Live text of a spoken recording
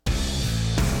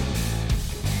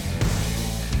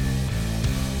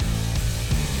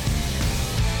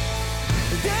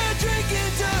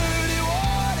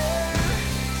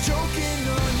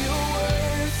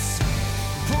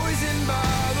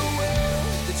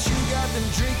I'm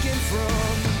drinking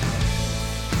from.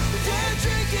 They're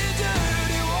drinking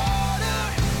dirty water,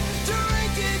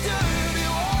 drinking dirty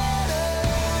water.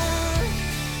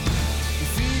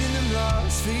 You're feeding them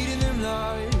lies, feeding them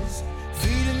lies,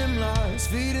 feeding them lies,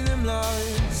 feeding them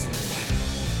lies.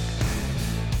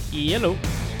 Hello.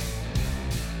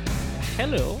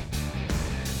 Hello.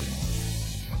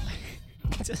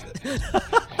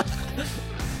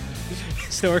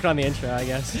 Still working on the intro, I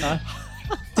guess. Huh?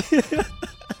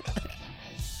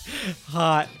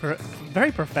 Hot.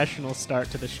 Very professional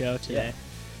start to the show today.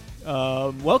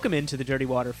 Yeah. Welcome into the Dirty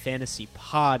Water Fantasy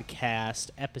Podcast,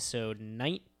 episode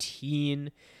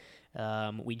 19.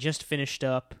 We just finished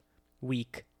up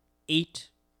week 8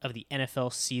 of the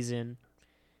NFL season.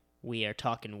 We are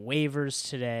talking waivers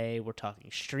today. We're talking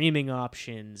streaming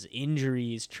options,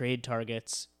 injuries, trade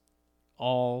targets,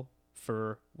 all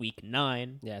for week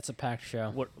 9. Yeah, it's a packed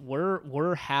show.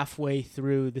 We're halfway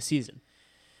through the season.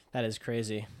 That is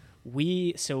crazy.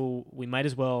 So we might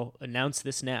as well announce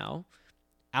this now.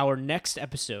 Our next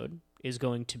episode is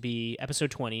going to be episode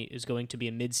 20 is going to be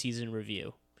a mid-season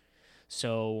review.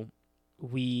 So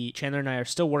Chandler and I are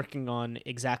still working on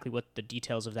exactly what the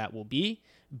details of that will be,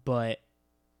 but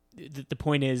the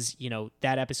point is,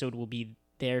 that episode will be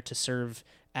there to serve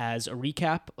as a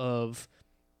recap of,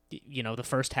 the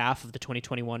first half of the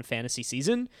 2021 fantasy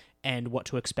season and what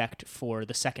to expect for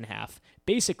the second half.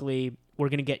 Basically, we're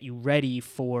going to get you ready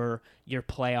for your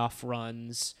playoff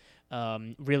runs,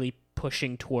 really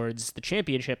pushing towards the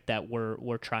championship that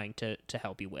we're trying to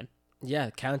help you win. Yeah,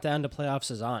 countdown to playoffs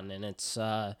is on, and it's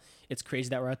crazy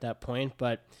that we're at that point,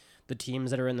 but the teams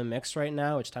that are in the mix right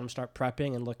now, it's time to start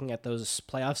prepping and looking at those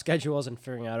playoff schedules and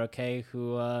figuring out, okay,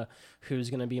 who's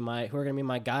going to be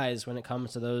my guys when it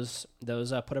comes to those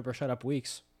put up or shut up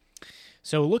weeks.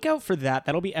 So look out for that.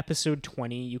 That'll be episode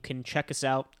 20. You can check us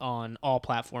out on all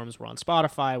platforms. We're on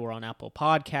Spotify. We're on Apple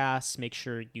Podcasts. Make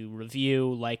sure you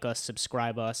review, like us,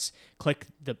 subscribe us,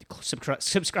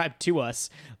 subscribe to us,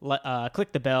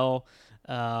 click the bell,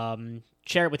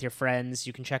 share it with your friends.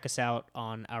 You can check us out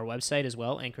on our website as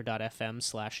well,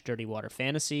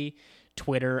 anchor.fm/dirtywaterfantasy,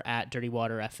 Twitter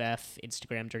 @dirtywaterff,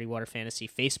 Instagram dirtywaterfantasy,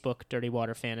 Facebook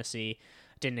dirtywaterfantasy.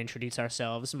 Didn't introduce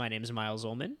ourselves. My name is Miles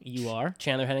Ullman. You are?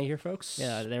 Chandler Hennig here, folks.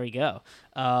 Yeah, there we go.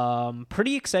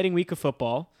 Pretty exciting week of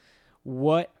football.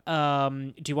 What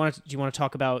do you want to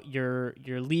talk about your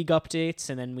league updates,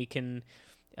 and then we can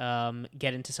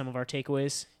get into some of our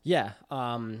takeaways? Yeah,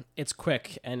 it's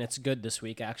quick and it's good this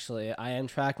week, actually. I am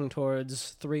tracking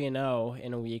towards 3-0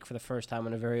 in a week for the first time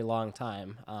in a very long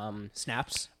time.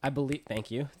 Snaps. I believe. Thank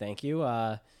you.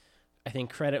 I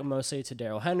think credit mostly to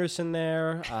Darrell Henderson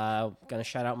there. Gonna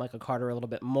shout out Michael Carter a little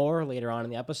bit more later on in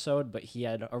the episode, but he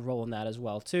had a role in that as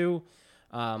well too.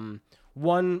 One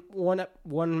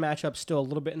matchup still a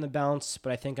little bit in the balance,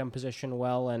 but I think I'm positioned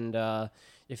well, and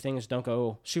if things don't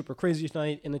go super crazy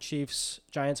tonight in the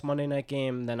Chiefs-Giants Monday night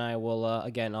game, then I will I'll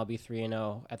be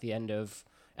 3-0 at the end of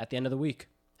the week.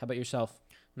 How about yourself?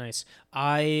 Nice.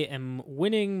 I'm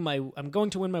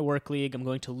going to win my work league. I'm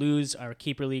going to lose our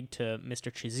keeper league to Mr.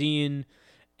 Chazine,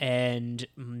 and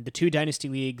the 2 dynasty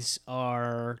leagues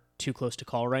are too close to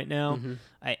call right now. Mm-hmm.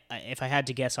 If I had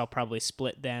to guess, I'll probably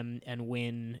split them and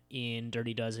win in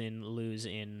Dirty Dozen, lose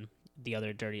in the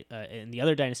other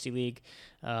dynasty league.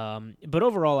 But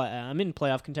overall, I'm in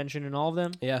playoff contention in all of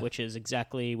them, which is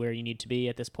exactly where you need to be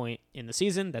at this point in the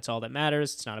season. That's all that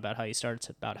matters. It's not about how you start; it's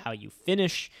about how you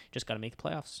finish. Just got to make the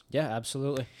playoffs. Yeah,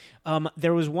 absolutely.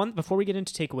 There was one before we get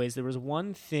into takeaways. There was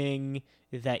one thing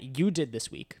that you did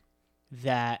this week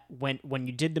that when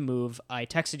you did the move, I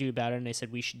texted you about it, and I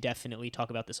said we should definitely talk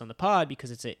about this on the pod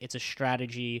because it's a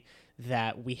strategy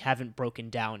that we haven't broken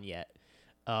down yet.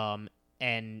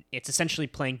 And it's essentially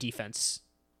playing defense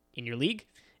in your league,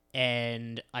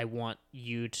 and I want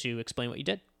you to explain what you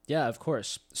did. Yeah, of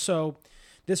course. So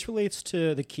this relates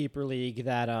to the keeper league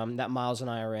that Miles and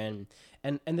I are in,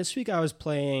 and this week I was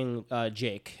playing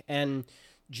Jake, and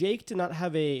Jake did not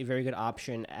have a very good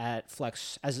option at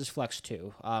flex as his flex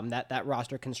 2. That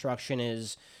roster construction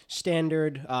is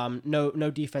standard,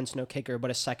 no defense, no kicker,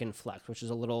 but a second flex, which is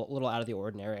a little out of the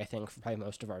ordinary, I think, for probably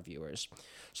most of our viewers.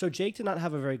 So Jake did not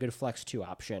have a very good flex 2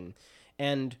 option,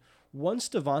 and once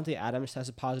Davante Adams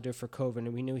tested positive for COVID,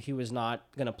 and we knew he was not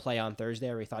going to play on Thursday,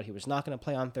 or we thought he was not going to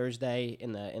play on Thursday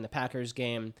in the Packers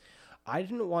game, I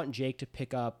didn't want Jake to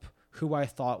pick up who I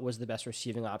thought was the best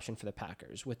receiving option for the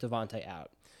Packers with Davante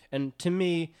out. And to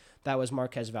me, that was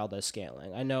Marquez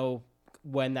Valdes-Scantling. I know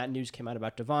when that news came out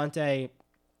about Davante,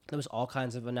 there was all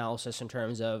kinds of analysis in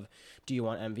terms of, do you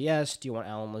want MVS? Do you want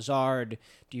Allen Lazard?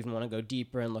 Do you even want to go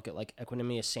deeper and look at like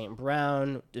Equanimeous St.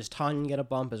 Brown? Does Tanyan get a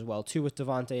bump as well too with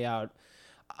Davante out?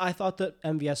 I thought that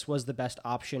MVS was the best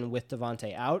option with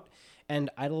Devontae out, and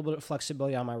I had a little bit of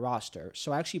flexibility on my roster.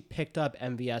 So I actually picked up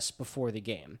MVS before the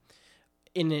game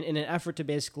in an effort to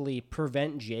basically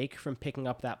prevent Jake from picking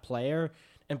up that player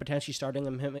and potentially starting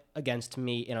him against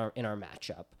me in our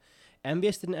matchup.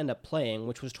 MVS didn't end up playing,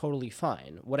 which was totally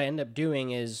fine. What I ended up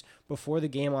doing is, before the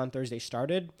game on Thursday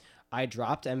started, I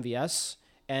dropped MVS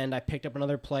and I picked up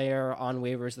another player on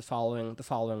waivers the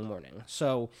following morning.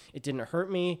 So it didn't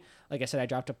hurt me. Like I said, I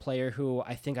dropped a player who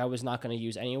I think I was not going to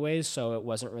use anyways, so it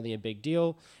wasn't really a big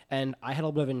deal. And I had a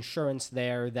little bit of insurance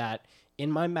there that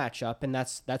in my matchup, and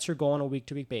that's your goal on a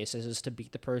week-to-week basis, is to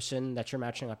beat the person that you're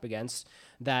matching up against,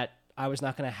 that I was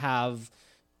not going to have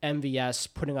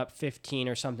MVS putting up 15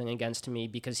 or something against me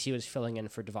because he was filling in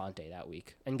for Devontae that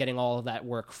week and getting all of that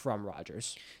work from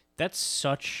Rodgers. That's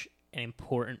such an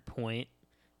important point,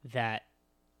 that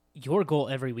your goal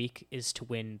every week is to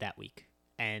win that week.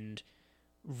 And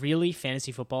really,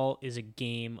 fantasy football is a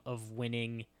game of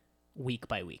winning week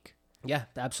by week. Yeah,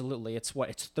 absolutely. It's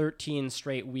 13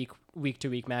 straight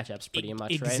week-to-week matchups pretty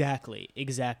much, right?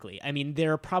 Exactly. I mean,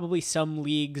 there are probably some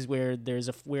leagues where there's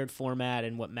a weird format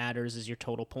and what matters is your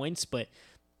total points, but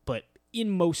in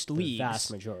most leagues,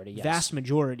 vast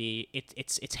majority,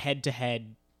 it's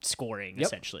head-to-head scoring,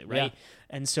 essentially, right? Yeah.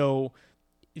 And so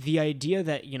the idea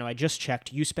that, I just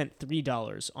checked, you spent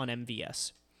 $3 on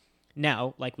MVS.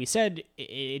 Now, like we said,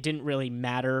 it didn't really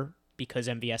matter because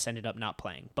MVS ended up not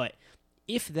playing. But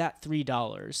if that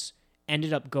 $3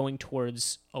 ended up going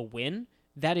towards a win,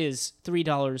 that is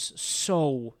 $3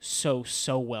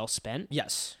 so well spent.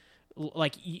 Yes.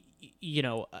 Like,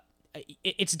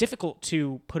 it's difficult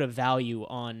to put a value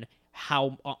on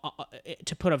a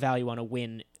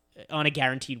win, on a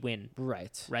guaranteed win,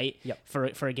 right? Yep.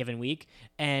 For a given week,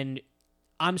 and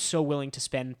I'm so willing to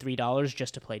spend $3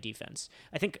 just to play defense.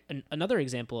 I think another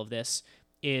example of this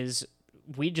is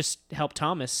we just helped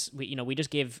Thomas. We just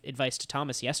gave advice to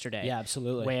Thomas yesterday. Yeah,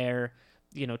 absolutely. Where,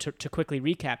 to quickly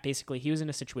recap, basically he was in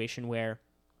a situation where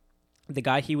the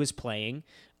guy he was playing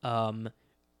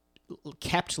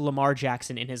kept Lamar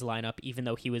Jackson in his lineup even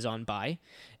though he was on bye.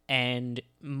 And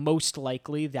most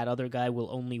likely that other guy will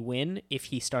only win if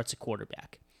he starts a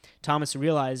quarterback. Thomas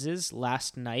realizes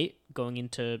last night going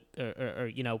into,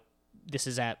 this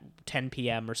is at 10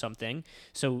 p.m. or something.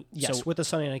 So with the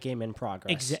Sunday night game in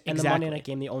progress. And the Monday night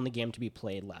game, the only game to be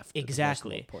played left.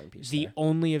 Exactly. The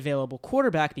only available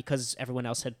quarterback, because everyone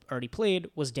else had already played,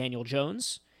 was Daniel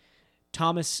Jones.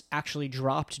 Thomas actually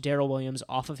dropped Darrell Williams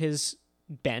off of his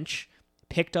bench,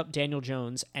 picked up Daniel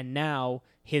Jones, and now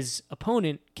his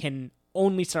opponent can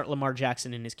only start Lamar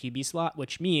Jackson in his QB slot,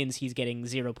 which means he's getting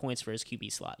 0 points for his QB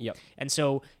slot. Yep. And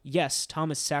so, yes,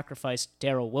 Thomas sacrificed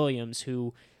Darrell Williams,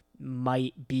 who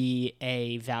might be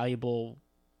a valuable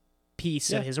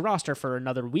piece of his roster for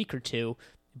another week or two,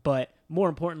 but more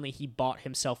importantly, he bought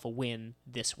himself a win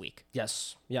this week.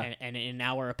 Yes. Yeah. And in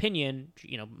our opinion,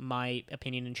 my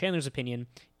opinion and Chandler's opinion,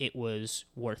 it was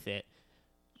worth it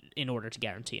in order to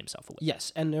guarantee himself a win.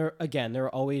 Yes, and there are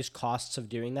always costs of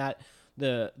doing that.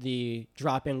 The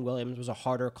dropping Williams was a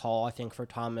harder call, I think, for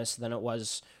Thomas than it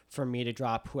was for me to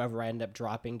drop whoever I ended up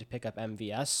dropping to pick up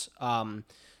MVS.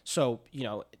 So,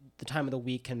 the time of the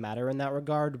week can matter in that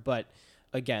regard, but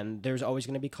again, there's always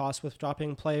going to be costs with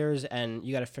dropping players, and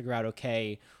you got to figure out,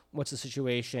 okay, what's the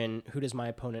situation? Who does my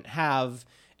opponent have?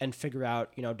 And figure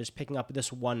out, just picking up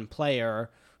this one player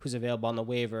who's available on the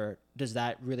waiver, does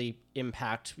that really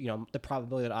impact, the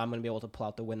probability that I'm going to be able to pull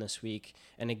out the win this week?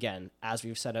 And again, as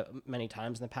we've said many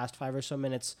times in the past 5 or so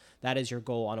minutes, that is your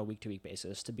goal on a week-to-week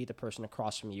basis, to beat the person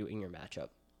across from you in your matchup.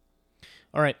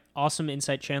 All right. Awesome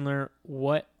insight, Chandler.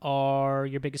 What are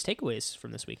your biggest takeaways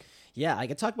from this week? Yeah, I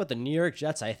could talk about the New York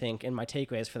Jets, I think, in my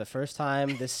takeaways for the first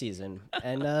time this season.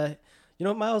 And,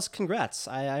 Miles, congrats.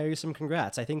 I owe you some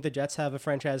congrats. I think the Jets have a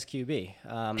franchise QB.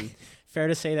 Fair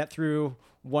to say that through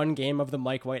one game of the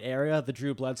Mike White era, the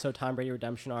Drew Bledsoe Tom Brady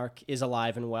redemption arc is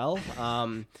alive and well.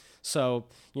 So,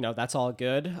 that's all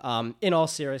good. In all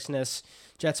seriousness,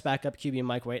 Jets backup QB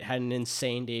Mike White had an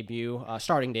insane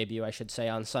starting debut, I should say,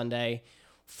 on Sunday.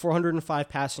 405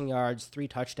 passing yards, 3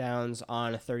 touchdowns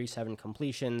on 37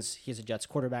 completions. He's a Jets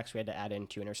quarterback, so we had to add in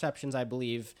 2 interceptions, I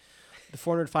believe. The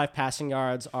 405 passing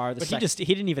yards are the But he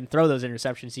didn't even throw those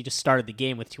interceptions. He just started the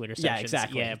game with 2 interceptions. Yeah,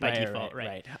 exactly. Yeah, by default,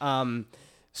 right.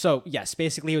 So, yes,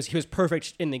 basically he was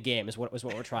perfect in the game is what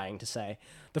we're trying to say.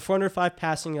 The 405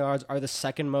 passing yards are the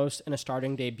second most in a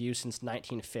starting debut since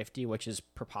 1950, which is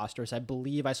preposterous. I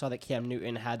believe I saw that Cam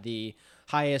Newton had the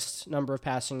highest number of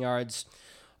passing yards.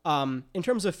 In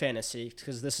terms of fantasy,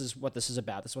 because this is what this is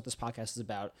about, this is what this podcast is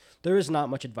about, there is not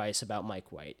much advice about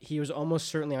Mike White. He was almost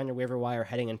certainly on your waiver wire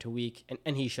heading into week,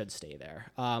 and he should stay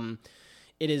there.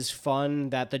 It is fun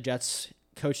that the Jets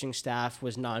coaching staff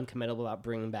was non-committal about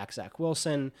bringing back Zach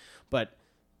Wilson, but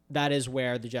that is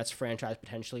where the Jets franchise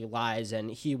potentially lies, and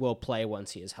he will play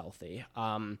once he is healthy.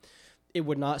 It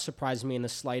would not surprise me in the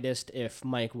slightest if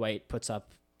Mike White puts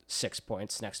up 6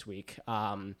 points next week.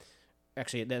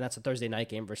 Actually, then that's a Thursday night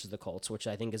game versus the Colts, which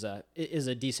I think is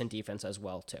a decent defense as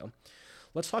well, too.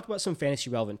 Let's talk about some fantasy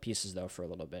relevant pieces, though, for a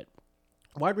little bit.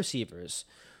 Wide receivers.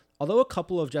 Although a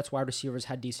couple of Jets wide receivers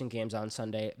had decent games on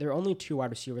Sunday, there are only 2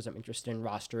 wide receivers I'm interested in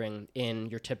rostering in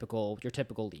your typical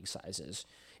league sizes.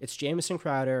 It's Jamison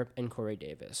Crowder and Corey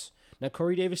Davis. Now,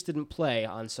 Corey Davis didn't play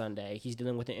on Sunday. He's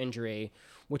dealing with an injury,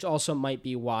 which also might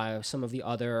be why some of the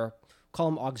other, call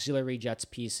them auxiliary Jets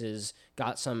pieces,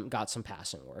 got some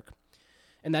passing work.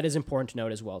 And that is important to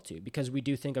note as well, too, because we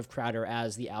do think of Crowder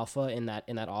as the alpha in that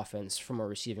offense from a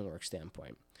receiving work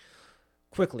standpoint.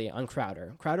 Quickly on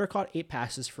Crowder. Crowder caught 8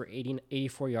 passes for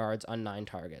 84 yards on 9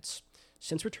 targets.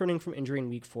 Since returning from injury in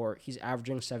week 4, he's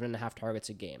averaging 7.5 targets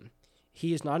a game.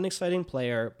 He is not an exciting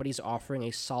player, but he's offering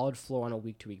a solid floor on a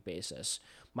week-to-week basis.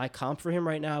 My comp for him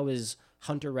right now is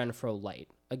Hunter Renfrow light.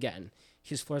 Again,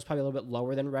 his floor is probably a little bit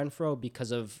lower than Renfrow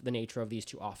because of the nature of these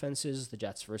 2 offenses, the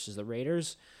Jets versus the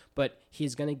Raiders, but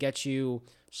he's going to get you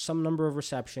some number of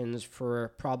receptions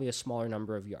for probably a smaller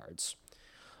number of yards.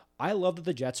 I love that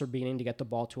the Jets are beginning to get the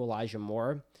ball to Elijah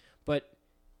Moore, but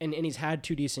and he's had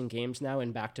 2 decent games now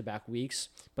in back-to-back weeks,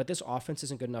 but this offense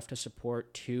isn't good enough to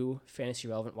support 2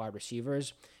 fantasy-relevant wide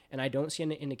receivers, and I don't see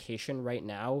an indication right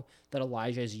now that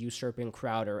Elijah is usurping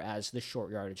Crowder as the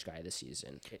short yardage guy this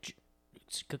season.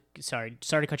 Sorry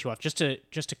to cut you off. Just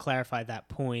to clarify that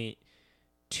point,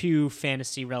 2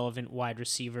 fantasy-relevant wide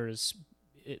receivers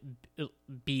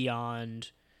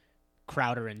beyond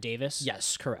Crowder and Davis?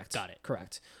 Yes, correct. Got it.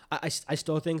 Correct. I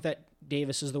still think that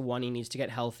Davis is the one. He needs to get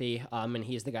healthy, and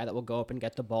he's the guy that will go up and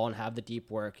get the ball and have the deep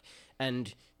work.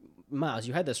 And Miles,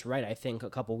 you had this right, I think, a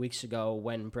couple weeks ago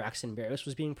when Braxton Berrios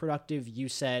was being productive. You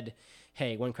said,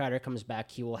 hey, when Crowder comes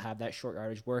back, he will have that short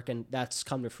yardage work, and that's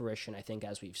come to fruition, I think,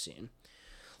 as we've seen.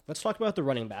 Let's talk about the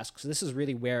running backs, because this is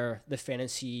really where the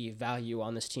fantasy value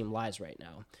on this team lies right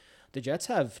now. The Jets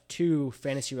have 2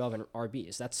 fantasy-relevant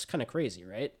RBs. That's kind of crazy,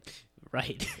 right?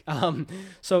 Right.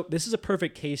 So this is a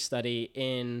perfect case study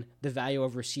in the value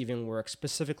of receiving work,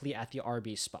 specifically at the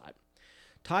RB spot.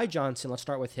 Ty Johnson, let's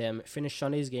start with him, finished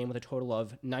Sunday's game with a total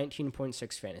of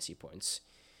 19.6 fantasy points.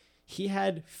 He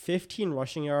had 15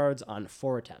 rushing yards on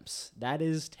 4 attempts. That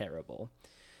is terrible.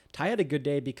 Ty had a good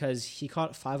day because he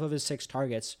caught 5 of his 6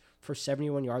 targets for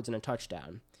 71 yards and a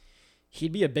touchdown.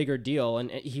 He'd be a bigger deal, and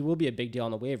he will be a big deal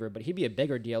on the waiver, but he'd be a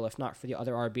bigger deal if not for the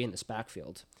other RB in this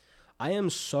backfield. I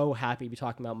am so happy to be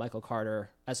talking about Michael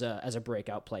Carter as a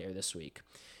breakout player this week.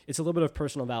 It's a little bit of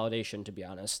personal validation, to be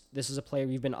honest. This is a player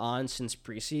we've been on since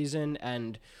preseason,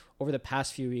 and over the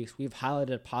past few weeks, we've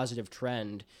highlighted a positive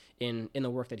trend in the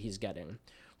work that he's getting.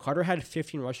 Carter had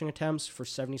 15 rushing attempts for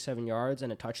 77 yards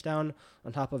and a touchdown,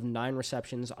 on top of 9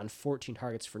 receptions on 14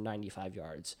 targets for 95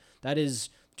 yards. That is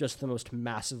just the most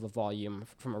massive of volume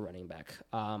from a running back.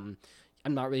 I'm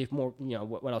not really more,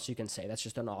 what else you can say. That's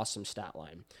just an awesome stat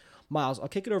line. Miles, I'll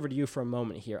kick it over to you for a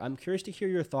moment here. I'm curious to hear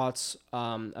your thoughts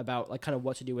about kind of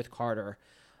what to do with Carter.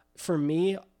 For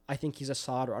me, I think he's a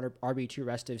solid RB2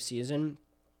 rest of season.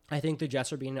 I think the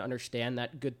Jets are beginning to understand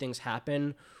that good things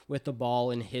happen with the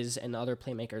ball in his and other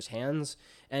playmakers' hands.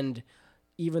 And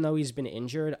even though he's been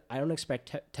injured, I don't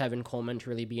expect Tevin Coleman to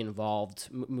really be involved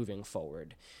moving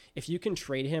forward. If you can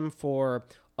trade him for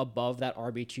above that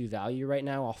RB2 value right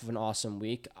now off of an awesome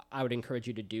week, I would encourage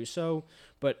you to do so,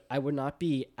 but I would not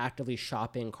be actively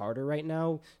shopping Carter right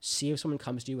now. See if someone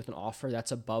comes to you with an offer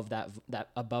that's above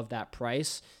that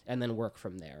price, and then work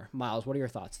from there. Miles, what are your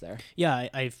thoughts there? Yeah,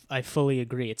 I fully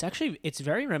agree. It's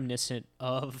very reminiscent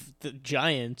of the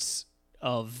Giants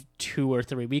of 2 or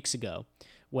 3 weeks ago,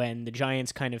 when the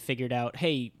Giants kind of figured out,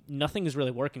 hey, nothing is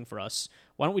really working for us.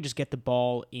 Why don't we just get the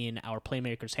ball in our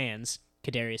playmakers' hands?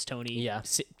 Kadarius Toney,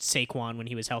 Saquon when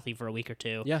he was healthy for a week or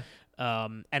 2,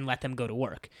 and let them go to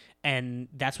work. And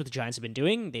that's what the Giants have been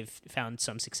doing. They've found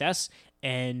some success,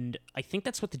 and I think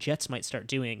that's what the Jets might start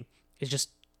doing, is just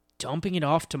dumping it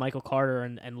off to Michael Carter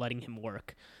and letting him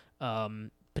work.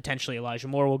 Potentially Elijah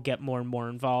Moore will get more and more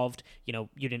involved. You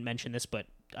didn't mention this, but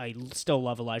I still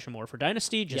love Elijah Moore for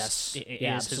Dynasty.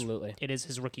 Absolutely. It is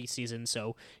his rookie season,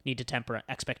 so need to temper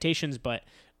expectations. But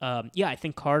I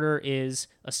think Carter is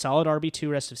a solid RB2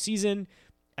 rest of season.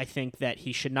 I think that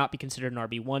he should not be considered an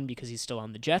RB1 because he's still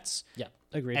on the Jets. Yeah,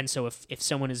 agreed. And so if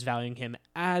someone is valuing him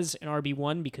as an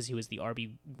RB1 because he was the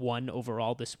RB1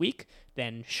 overall this week,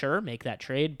 then sure, make that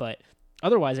trade. But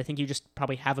otherwise, I think you just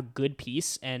probably have a good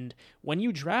piece. And when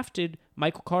you drafted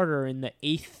Michael Carter in the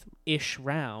 8th-ish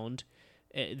round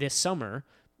this summer,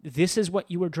 this is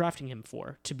what you were drafting him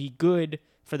for, to be good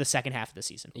for the second half of the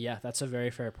season. Yeah, that's a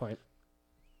very fair point.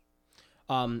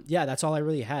 Yeah, that's all I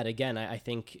really had. Again, I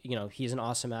think, he's an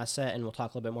awesome asset, and we'll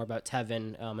talk a little bit more about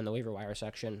Tevin in the waiver wire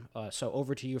section. So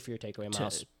over to you for your takeaway,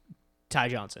 Miles. Ty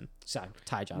Johnson. Sorry,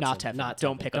 Ty Johnson. Not Tevin.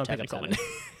 Don't pick up Tevin Coleman.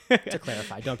 To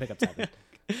clarify, don't pick up Tevin.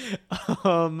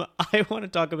 I want to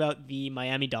talk about the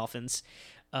Miami Dolphins.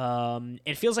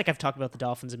 It feels like I've talked about the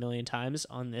Dolphins a million times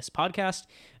on this podcast,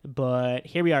 but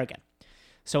here we are again.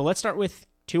 So let's start with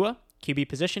Tua, QB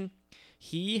position.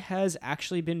 He has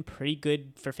actually been pretty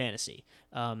good for fantasy.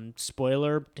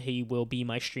 Spoiler, he will be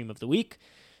my stream of the week.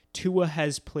 Tua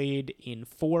has played in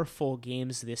 4 full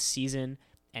games this season,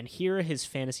 and here are his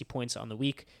fantasy points on the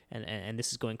week, and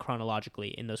this is going chronologically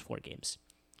in those 4 games.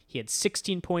 He had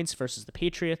 16 points versus the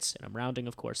Patriots, and I'm rounding,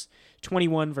 of course,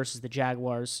 21 versus the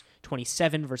Jaguars,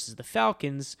 27 versus the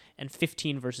Falcons, and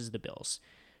 15 versus the Bills.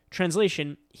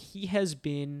 Translation, he has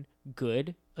been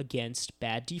good against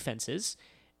bad defenses,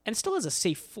 and still has a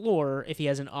safe floor if he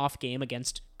has an off game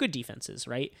against good defenses,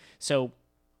 right? So,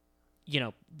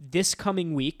 this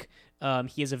coming week,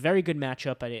 he has a very good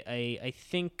matchup. I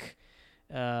think,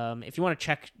 if you want to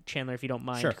check, Chandler, if you don't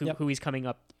mind, sure, who he's coming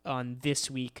up on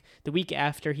this week. The week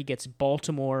after, he gets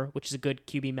Baltimore, which is a good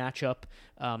QB matchup.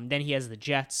 Then he has the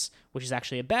Jets, which is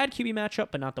actually a bad QB matchup,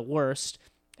 but not the worst.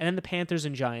 And then the Panthers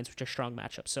and Giants, which are strong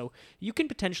matchups. So you can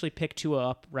potentially pick Tua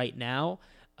up right now,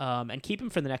 and keep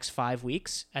him for the next 5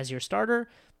 weeks as your starter.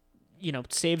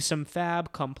 Save some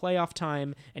fab come playoff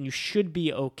time, and you should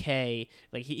be okay.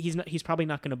 Like he's probably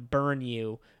not going to burn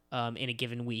you in a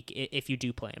given week if you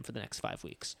do play him for the next 5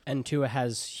 weeks. And Tua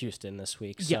has Houston this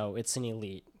week, so it's an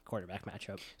elite quarterback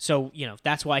matchup. So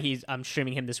that's why I'm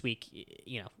streaming him this week.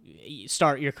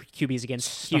 Start your QBs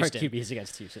against Houston. Start QBs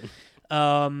against Houston.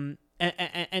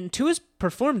 And Tua's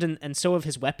performed, and so have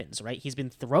his weapons. Right, he's been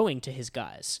throwing to his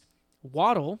guys.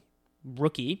 Waddle,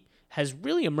 rookie, has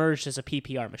really emerged as a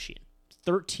PPR machine.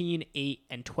 13, 8,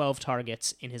 and 12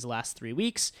 targets in his last 3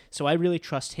 weeks, so I really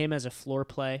trust him as a floor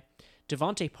play.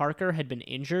 Devontae Parker had been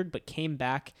injured but came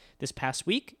back this past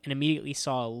week and immediately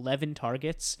saw 11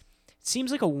 targets. It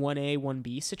seems like a 1A,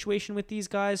 1B situation with these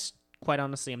guys. Quite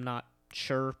honestly, I'm not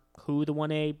sure who the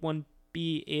 1A,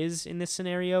 1B is in this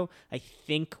scenario. I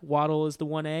think Waddle is the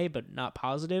 1A, but not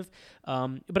positive.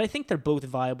 But I think they're both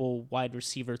viable wide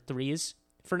receiver 3s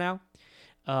for now.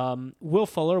 Will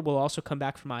Fuller will also come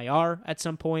back from IR at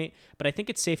some point, but I think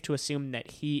it's safe to assume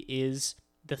that he is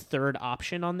the third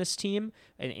option on this team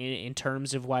in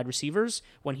terms of wide receivers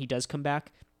when he does come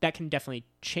back. That can definitely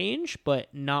change, but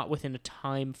not within a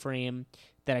time frame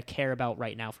that I care about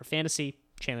right now for fantasy.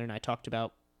 Chandler and I talked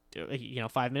about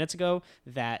 5 minutes ago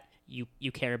that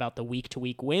you care about the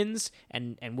week-to-week wins,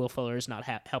 and Will Fuller is not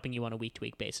helping you on a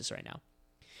week-to-week basis right now.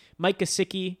 Mike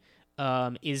Gesicki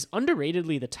is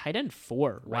underratedly the tight end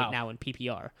 4 right now in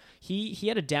PPR. He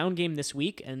had a down game this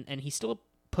week, and he still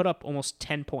put up almost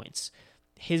 10 points.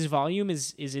 His volume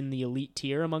is in the elite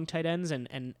tier among tight ends,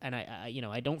 and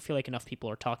I don't feel like enough people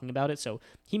are talking about it, so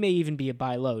he may even be a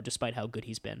buy low despite how good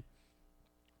he's been.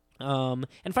 And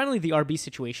finally, the RB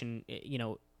situation,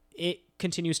 it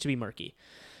continues to be murky.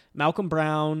 Malcolm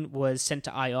Brown was sent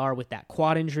to IR with that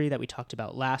quad injury that we talked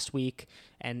about last week.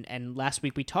 And last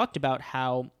week we talked about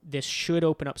how this should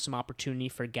open up some opportunity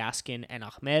for Gaskin and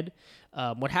Ahmed.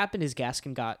 What happened is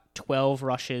Gaskin got 12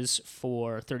 rushes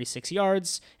for 36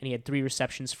 yards, and he had 3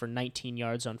 receptions for 19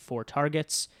 yards on 4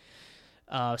 targets.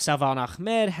 Salvon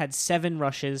Ahmed had 7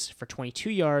 rushes for 22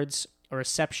 yards, a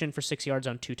reception for 6 yards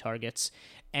on 2 targets.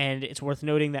 And it's worth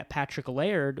noting that Patrick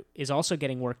Laird is also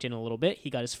getting worked in a little bit. He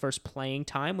got his first playing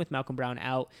time with Malcolm Brown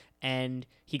out, and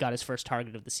he got his first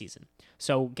target of the season.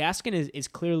 So Gaskin is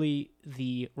clearly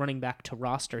the running back to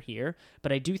roster here,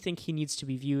 but I do think he needs to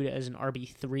be viewed as an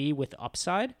RB3 with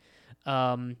upside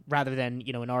rather than an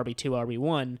RB2,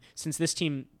 RB1, since this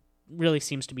team really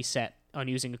seems to be set on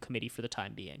using a committee for the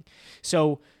time being.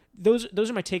 So those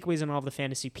are my takeaways on all of the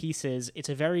fantasy pieces. It's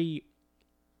a very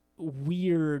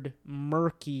weird,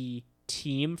 murky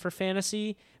team for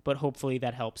fantasy, but hopefully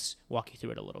that helps walk you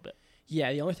through it a little bit.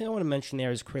 Yeah, the only thing I want to mention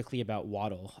there is quickly about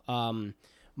Waddle.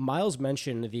 Miles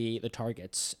mentioned the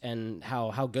targets and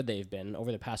how good they've been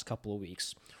over the past couple of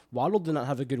weeks. Waddle did not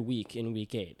have a good week in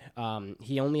week 8.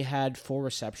 He only had 4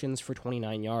 receptions for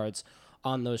 29 yards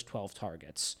on those 12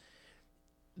 targets.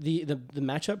 the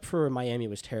matchup for Miami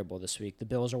was terrible this week. The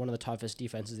Bills are one of the toughest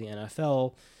defenses in the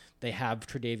NFL. They have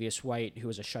Tre'Davious White, who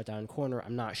is a shutdown corner.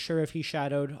 I'm not sure if he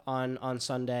shadowed on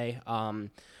Sunday,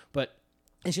 but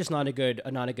it's just not a good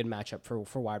matchup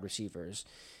for wide receivers.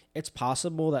 It's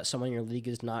possible that someone in your league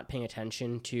is not paying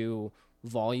attention to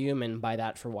volume, and by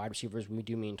that for wide receivers we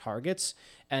do mean targets,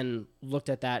 and looked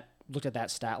at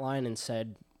that stat line and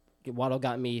said, Waddle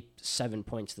got me 7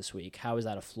 points this week. How is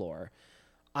that a floor?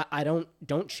 I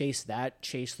don't chase that,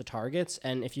 chase the targets.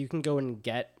 And if you can go and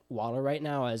get Waddle right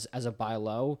now as a buy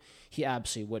low, he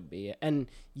absolutely would be. And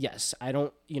yes, I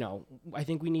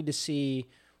think we need to see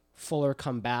Fuller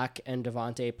come back and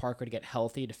Devontae Parker to get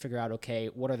healthy to figure out, okay,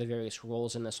 what are the various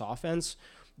roles in this offense?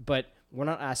 But we're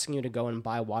not asking you to go and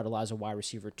buy Waddle as a wide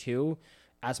receiver 2.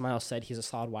 As Miles said, he's a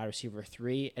solid wide receiver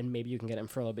 3, and maybe you can get him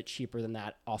for a little bit cheaper than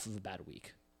that off of a bad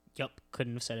week. Yep,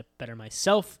 couldn't have said it better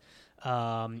myself.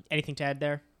 Anything to add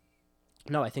there?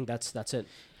 No, I think that's it.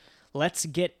 Let's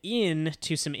get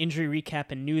into some injury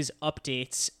recap and news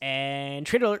updates. And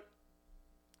trade alert.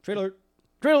 We're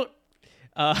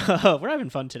having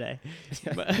fun today.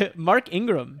 Mark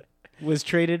Ingram was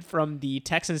traded from the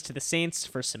Texans to the Saints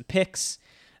for some picks.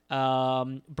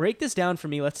 Break this down for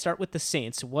me. Let's start with the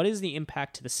Saints. What is the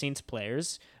impact to the Saints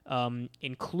players,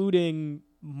 including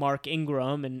Mark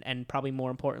Ingram and probably more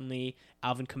importantly,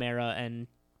 Alvin Kamara and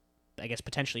I guess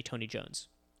potentially Tony Jones?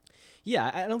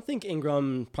 Yeah, I don't think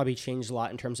Ingram probably changed a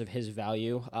lot in terms of his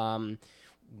value. Was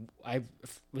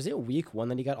it week 1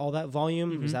 that he got all that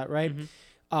volume? Mm-hmm. Is that right?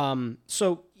 Mm-hmm.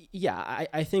 So yeah,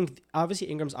 I think obviously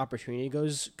Ingram's opportunity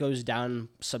goes down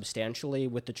substantially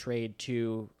with the trade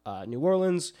to New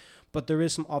Orleans, but there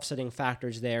is some offsetting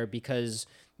factors there because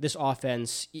this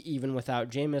offense, even without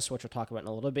Jameis, which we'll talk about in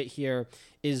a little bit here,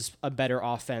 is a better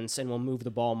offense and will move the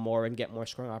ball more and get more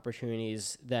scoring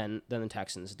opportunities than the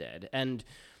Texans did. And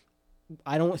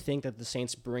I don't think that the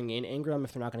Saints bring in Ingram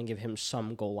if they're not going to give him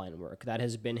some goal line work. That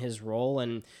has been his role,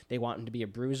 and they want him to be a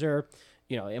bruiser.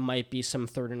 It might be some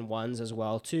 3rd and 1s as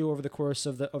well too over the course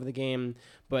of the game,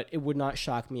 but it would not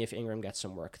shock me if Ingram gets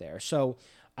some work there. So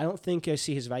I don't think I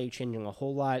see his value changing a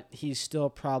whole lot. He's still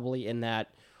probably in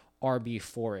that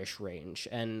RB4-ish range,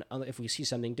 and if we see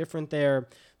something different there,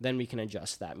 then we can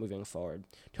adjust that moving forward.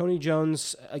 Tony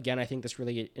Jones, again, I think this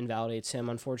really invalidates him,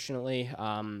 unfortunately.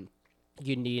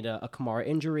 You need a Kamara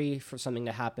injury for something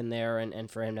to happen there and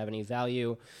for him to have any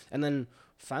value. And then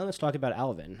finally, let's talk about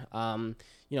Alvin. On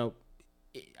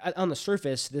the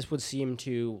surface, this would seem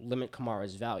to limit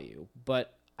Kamara's value,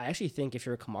 but I actually think if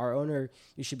you're a Kamara owner,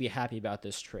 you should be happy about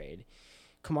this trade.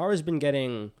 Kamara's been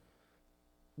getting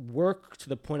work to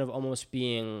the point of almost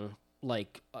being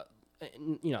like,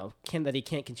 that he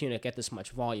can't continue to get this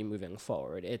much volume moving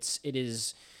forward. It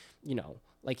is,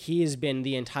 like he has been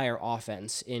the entire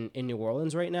offense in New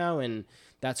Orleans right now, and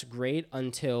that's great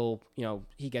until,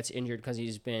 he gets injured because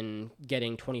he's been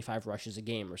getting 25 rushes a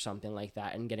game or something like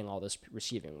that and getting all this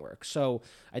receiving work. So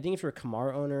I think if you're a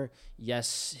Kamara owner,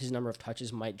 yes, his number of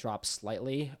touches might drop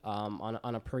slightly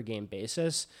on a per game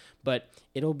basis, but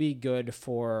it'll be good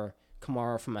for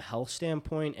Kamara from a health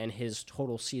standpoint and his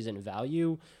total season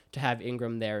value to have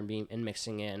Ingram there and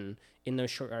mixing in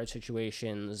those short yard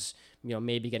situations,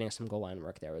 maybe getting some goal line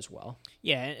work there as well.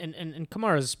 Yeah, and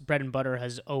Kamara's bread and butter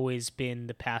has always been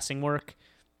the passing work,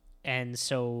 and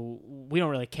so we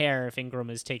don't really care if Ingram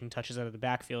is taking touches out of the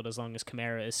backfield as long as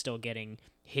Kamara is still getting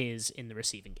his in the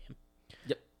receiving game.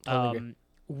 Yep, totally agree.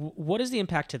 What is the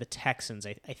impact to the Texans?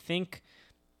 I think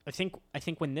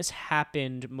when this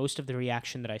happened, most of the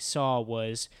reaction that I saw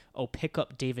was, oh, pick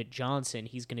up David Johnson.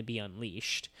 He's going to be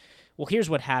unleashed. Well, here's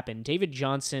what happened. David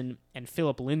Johnson and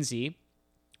Phillip Lindsay,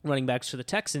 running backs for the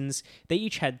Texans, they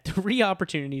each had 3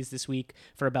 opportunities this week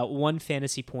for about 1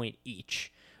 fantasy point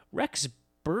each. Rex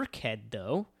Burkhead,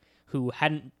 though, who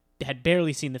had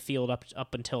barely seen the field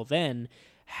up until then,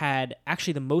 had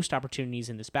actually the most opportunities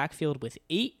in this backfield with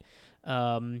 8.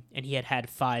 And he had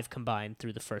 5 combined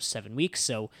through the first 7 weeks.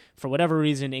 So for whatever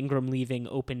reason, Ingram leaving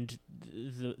opened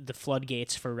the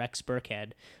floodgates for Rex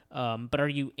Burkhead. But are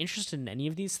you interested in any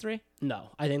of these 3? No,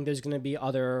 I think there's going to be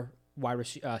other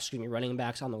running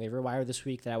backs on the waiver wire this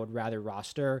week that I would rather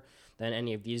roster than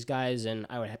any of these guys, and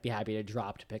I would be happy to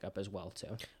drop to pick up as well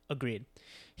too. Agreed.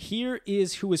 Here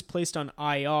is who was placed on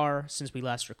IR since we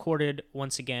last recorded.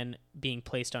 Once again, being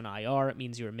placed on IR, it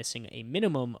means you are missing a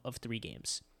minimum of 3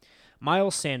 games.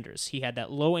 Miles Sanders, he had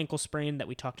that low ankle sprain that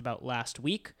we talked about last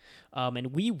week,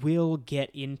 and we will get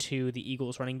into the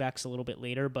Eagles running backs a little bit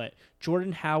later, but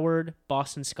Jordan Howard,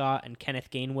 Boston Scott, and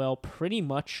Kenneth Gainwell pretty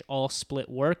much all split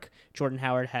work. Jordan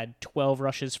Howard had 12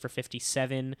 rushes for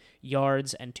 57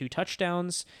 yards and 2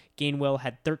 touchdowns. Gainwell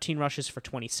had 13 rushes for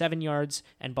 27 yards,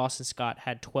 and Boston Scott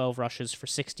had 12 rushes for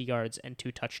 60 yards and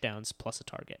 2 touchdowns plus a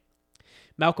target.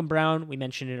 Malcolm Brown, we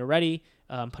mentioned it already,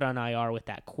 put on IR with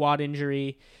that quad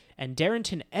injury. And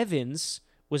Darrington Evans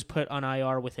was put on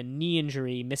IR with a knee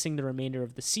injury, missing the remainder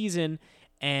of the season.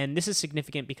 And this is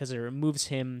significant because it removes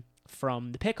him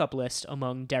from the pickup list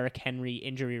among Derrick Henry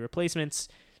injury replacements.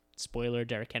 Spoiler,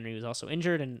 Derrick Henry was also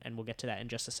injured, and we'll get to that in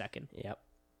just a second. Yep.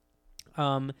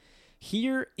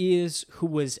 Here is who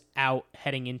was out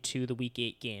heading into the Week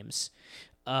 8 games.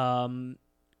 We'll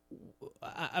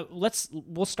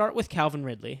start with Calvin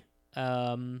Ridley.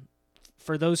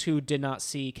 For those who did not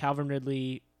see, Calvin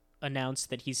Ridley announced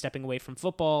that he's stepping away from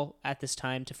football at this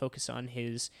time to focus on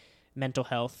his mental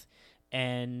health.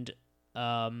 And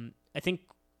I think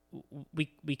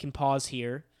we can pause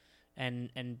here and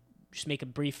just make a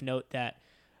brief note that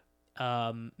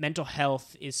mental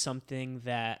health is something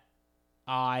that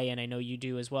and I know you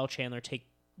do as well, Chandler, take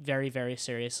very, very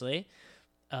seriously.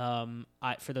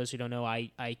 For those who don't know,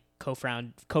 I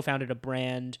co-founded a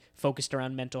brand focused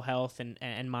around mental health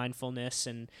and mindfulness,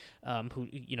 and who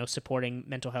supporting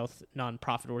mental health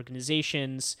nonprofit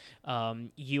organizations. I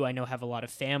know have a lot of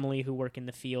family who work in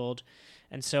the field,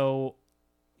 and so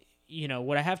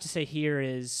what I have to say here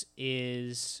is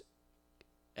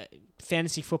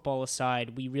fantasy football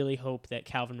aside, we really hope that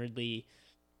Calvin Ridley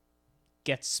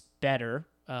gets better.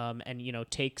 And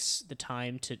takes the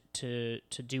time to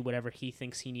do whatever he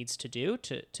thinks he needs to do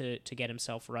to get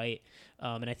himself right.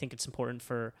 And I think it's important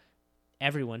for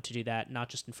everyone to do that, not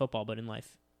just in football, but in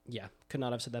life. Yeah, could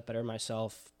not have said that better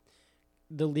myself.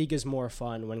 The league is more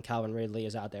fun when Calvin Ridley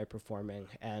is out there performing,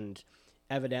 and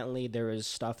evidently there is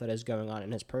stuff that is going on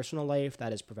in his personal life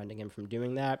that is preventing him from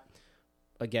doing that.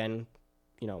 Again,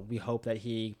 we hope that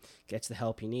he gets the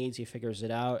help he needs, he figures it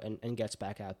out, and gets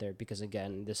back out there, because,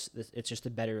 again, this it's just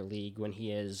a better league when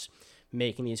he is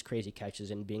making these crazy catches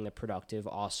and being the productive,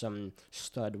 awesome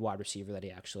stud wide receiver that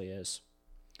he actually is.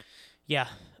 Yeah.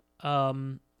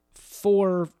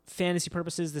 For fantasy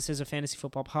purposes, this is a fantasy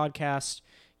football podcast.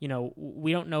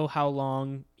 We don't know how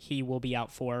long he will be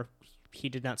out for. He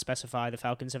did not specify. The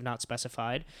Falcons have not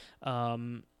specified.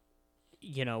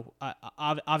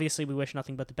 Obviously we wish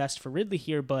nothing but the best for Ridley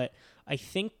here, but I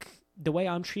think the way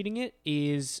I'm treating it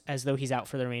is as though he's out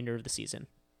for the remainder of the season.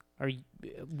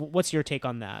 What's your take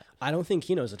on that? I don't think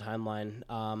he knows the timeline.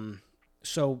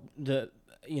 So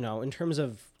in terms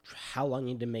of how long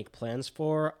you need to make plans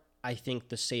for, I think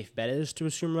the safe bet is to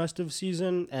assume rest of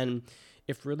season. And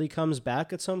if Ridley comes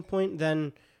back at some point,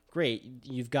 then great.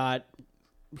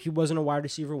 He wasn't a wide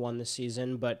receiver 1 this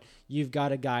season, but you've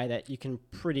got a guy that you can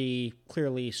pretty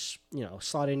clearly,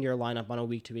 slot into your lineup on a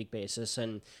week-to-week basis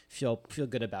and feel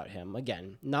good about him.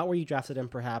 Again, not where you drafted him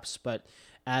perhaps, but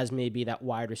as maybe that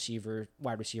wide receiver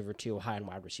 2, high-end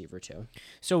wide receiver 2.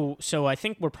 So I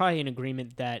think we're probably in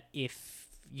agreement that if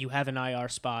you have an IR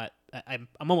spot, I'm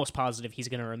almost positive he's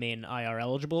going to remain IR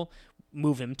eligible.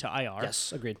 Move him to IR.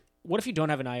 Yes, agreed. What if you don't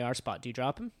have an IR spot? Do you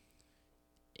drop him?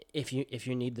 If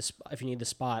you need the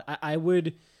spot, I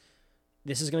would.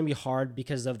 This is going to be hard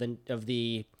because of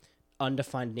the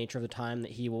undefined nature of the time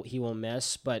that he will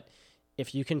miss. But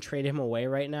if you can trade him away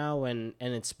right now, and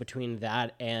it's between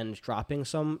that and dropping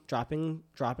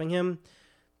him,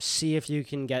 see if you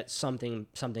can get something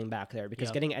back there,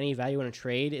 because getting any value in a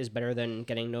trade is better than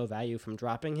getting no value from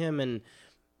dropping him. And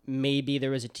maybe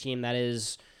there is a team that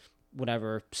is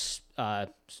whatever 8-0,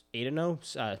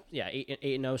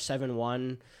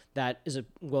 7-1 that is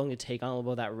willing to take on a little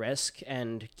bit of that risk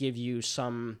and give you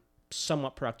some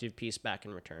somewhat productive piece back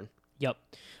in return. Yep.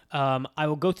 I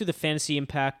will go through the fantasy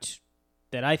impact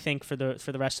that I think for the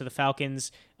rest of the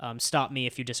Falcons. Stop me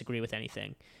if you disagree with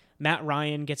anything. Matt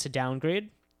Ryan gets a downgrade.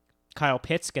 Kyle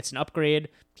Pitts gets an upgrade.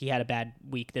 He had a bad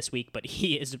week this week, but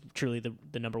he is truly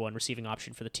the number 1 receiving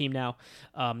option for the team now.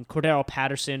 Cordero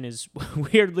Patterson is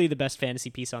weirdly the best fantasy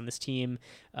piece on this team.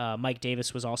 Mike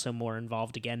Davis was also more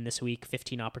involved again this week,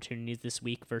 15 opportunities this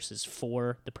week versus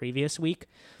 4 the previous week.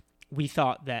 We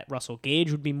thought that Russell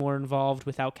Gage would be more involved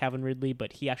without Calvin Ridley,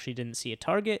 but he actually didn't see a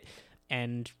target.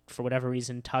 And for whatever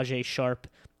reason, Tajay Sharp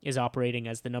is operating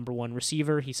as the number 1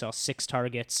 receiver. He saw 6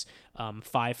 targets, 5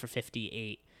 for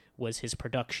 58. Was his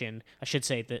production. I should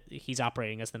say that he's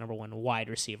operating as the number 1 wide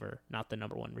receiver, not the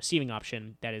number 1 receiving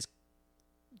option. That is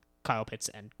Kyle Pitts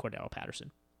and Cordero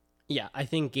Patterson. Yeah, I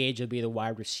think Gage will be the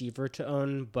wide receiver to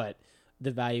own, but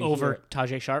the value over here.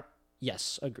 Tajay Sharp.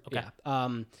 Yes. Okay. Yeah.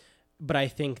 But I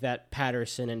think that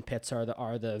Patterson and Pitts are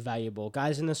the valuable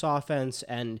guys in this offense,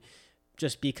 and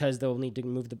just because they'll need to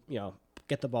move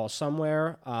get the ball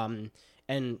somewhere.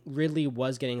 And Ridley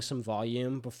was getting some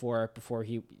volume before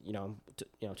he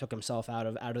took himself out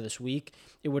of this week.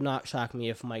 It would not shock me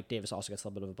if Mike Davis also gets a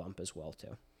little bit of a bump as well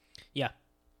too. Yeah.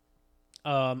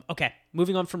 Okay,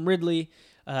 moving on from Ridley,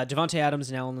 Devontae Adams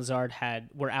and Allen Lazard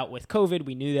were out with COVID.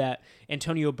 We knew that.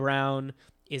 Antonio Brown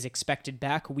is expected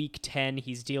back week 10.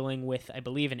 He's dealing with, I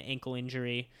believe, an ankle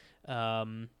injury.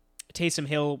 Taysom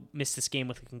Hill missed this game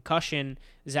with a concussion.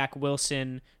 Zach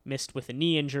Wilson missed with a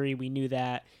knee injury. We knew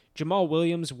that. Jamal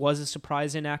Williams was a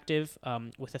surprise inactive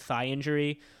with a thigh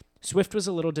injury. Swift was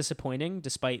a little disappointing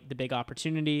despite the big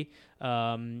opportunity,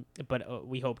 but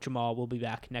we hope Jamal will be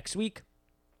back next week.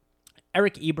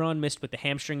 Eric Ebron missed with the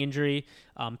hamstring injury.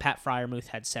 Pat Freiermuth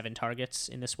had 7 targets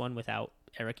in this one without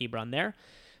Eric Ebron there.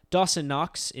 Dawson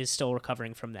Knox is still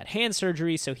recovering from that hand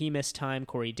surgery, so he missed time.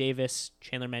 Corey Davis,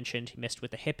 Chandler mentioned, he missed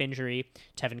with a hip injury.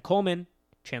 Tevin Coleman,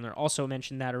 Chandler also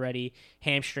mentioned that already,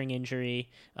 hamstring injury.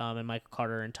 And Michael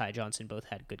Carter and Ty Johnson both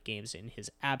had good games in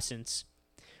his absence.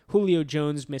 Julio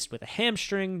Jones missed with a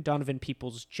hamstring. Donovan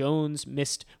Peoples-Jones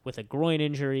missed with a groin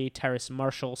injury. Terrace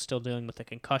Marshall still dealing with a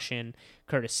concussion.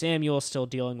 Curtis Samuel still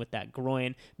dealing with that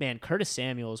groin. Man, Curtis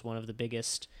Samuel is one of the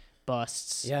biggest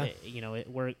busts. Yeah.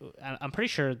 I'm pretty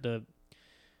sure the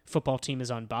football team is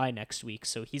on bye next week,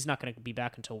 so he's not going to be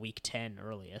back until week 10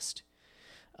 earliest.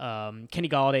 Kenny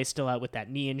Galladay still out with that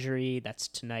knee injury. That's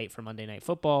tonight for Monday Night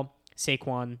Football.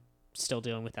 Saquon still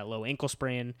dealing with that low ankle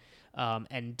sprain.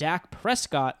 And Dak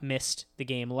Prescott missed the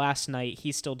game last night.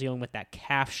 He's still dealing with that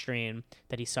calf strain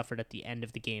that he suffered at the end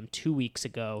of the game 2 weeks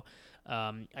ago.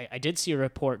 I did see a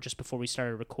report just before we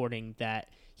started recording that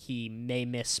he may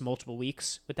miss multiple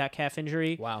weeks with that calf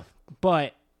injury. Wow.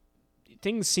 But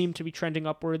things seem to be trending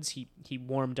upwards. He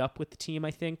warmed up with the team,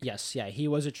 I think. Yes, yeah, he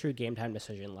was a true game time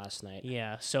decision last night.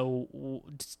 Yeah, so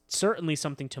certainly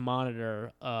something to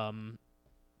monitor.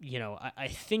 I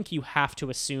think you have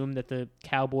to assume that the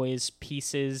Cowboys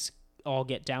pieces all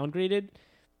get downgraded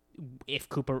if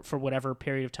Cooper, for whatever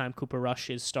period of time Cooper Rush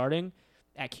is starting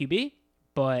at QB,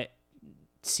 but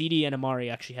CD and Amari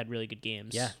actually had really good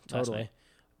games. Yeah, last totally. night.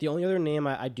 The only other name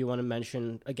I do want to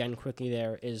mention, again, quickly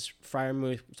there, is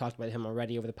Freiermuth. We talked about him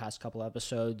already over the past couple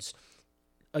episodes.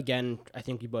 Again, I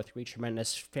think we both agree,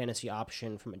 tremendous fantasy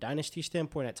option from a dynasty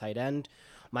standpoint at tight end.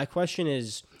 My question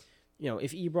is,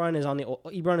 if Ebron is on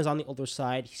the older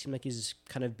side, he seemed like he's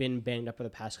kind of been banged up for the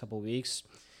past couple of weeks.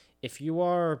 If you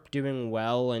are doing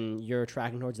well and you're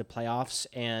tracking towards the playoffs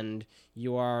and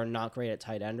you are not great at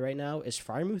tight end right now, is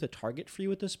Freiermuth a target for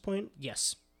you at this point?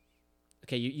 Yes.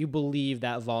 Okay, you believe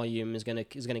that volume is gonna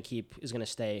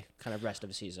stay kind of rest of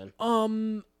the season.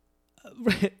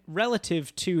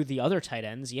 Relative to the other tight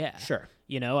ends, yeah. Sure.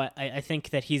 I think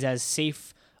that he's as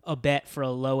safe a bet for a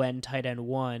low end tight end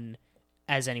 1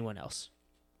 as anyone else.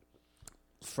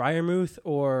 Freiermuth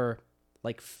or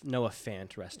like Noah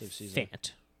Fant rest of season?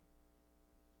 Fant.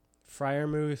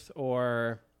 Freiermuth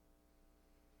or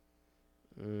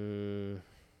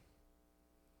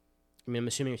I'm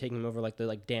assuming you're taking him over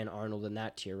like Dan Arnold in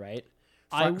that tier, right?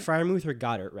 Freiermuth or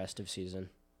Goddard rest of season?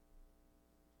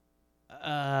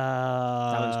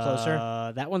 That one's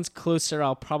closer? That one's closer.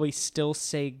 I'll probably still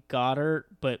say Goddard,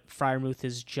 but Freiermuth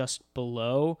is just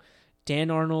below.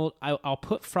 Dan Arnold, I'll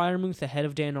put Freiermuth ahead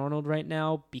of Dan Arnold right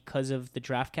now because of the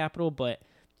draft capital, but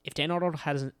if Dan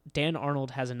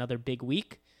Arnold has another big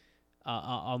week,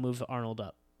 I'll move Arnold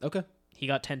up. Okay. He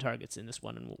got 10 targets in this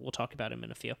one, and we'll talk about him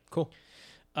in a few. Cool.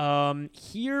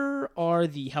 Here are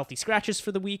the healthy scratches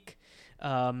for the week.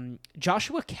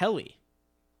 Joshua Kelly.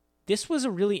 This was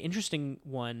a really interesting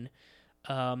one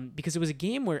because it was a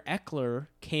game where Eckler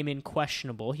came in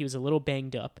questionable. He was a little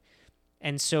banged up.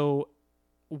 And so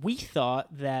we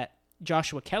thought that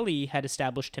Joshua Kelly had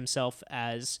established himself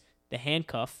as the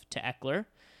handcuff to Eckler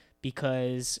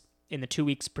because in the 2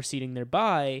 weeks preceding their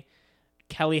bye,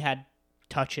 Kelly had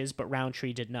touches, but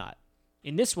Roundtree did not.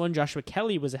 In this one, Joshua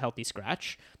Kelly was a healthy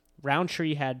scratch.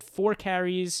 Roundtree had 4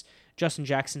 carries. Justin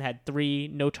Jackson had 3,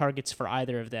 no targets for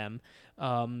either of them.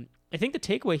 I think the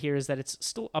takeaway here is that it's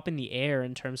still up in the air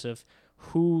in terms of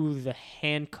who the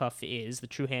handcuff is, the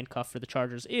true handcuff for the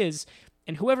Chargers is,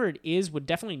 and whoever it is would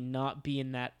definitely not be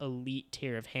in that elite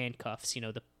tier of handcuffs,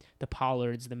 the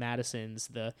Pollards, the Madisons,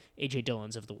 the A.J.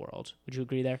 Dillons of the world. Would you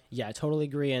agree there? Yeah, I totally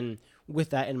agree. And with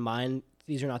that in mind,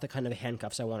 these are not the kind of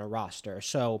handcuffs I want to roster.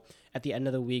 So at the end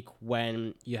of the week,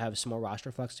 when you have some more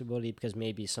roster flexibility because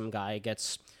maybe some guy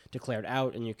gets declared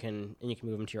out and you can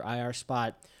move him to your IR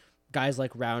spot, guys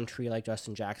like Roundtree, like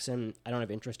Justin Jackson, I don't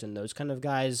have interest in those kind of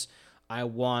guys. I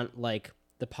want like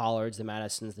the Pollards, the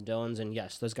Madisons, the Dylans, and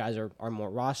yes, those guys are more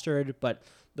rostered, but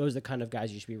those are the kind of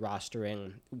guys you should be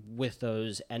rostering with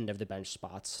those end of the bench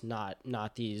spots, not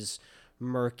these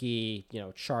murky,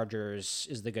 Chargers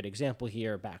is the good example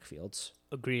here, backfields.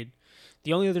 Agreed.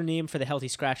 The only other name for the healthy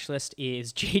scratch list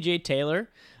is J.J. Taylor.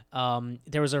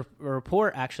 There was a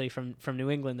report actually from New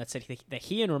England that said that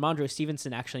he and Ramondre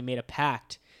Stevenson actually made a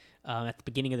pact at the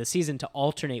beginning of the season to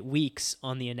alternate weeks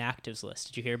on the inactives list.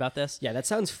 Did you hear about this? Yeah, that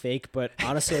sounds fake, but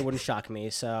honestly, it wouldn't shock me.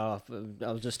 So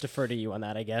I'll just defer to you on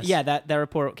that, I guess. Yeah, that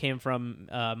report came from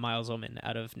Miles Oman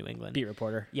out of New England. Beat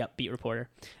reporter. Yep, beat reporter.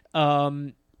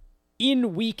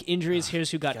 In week injuries, here's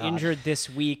who got injured this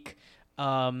week.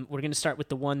 We're going to start with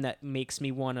the one that makes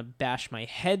me want to bash my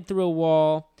head through a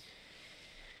wall.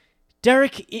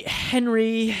 Derrick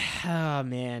Henry. Oh,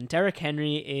 man. Derrick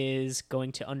Henry is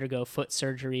going to undergo foot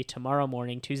surgery tomorrow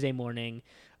morning, Tuesday morning,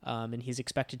 and he's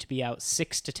expected to be out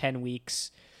 6 to 10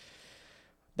 weeks.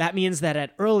 That means that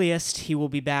at earliest, he will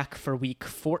be back for week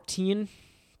 14,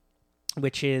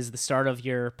 which is the start of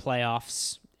your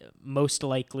playoffs. Most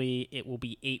likely, it will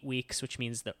be 8 weeks, which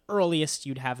means the earliest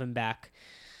you'd have him back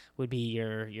would be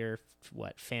your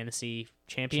fantasy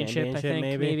championship, I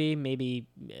think maybe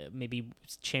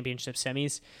championship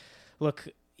semis. Look,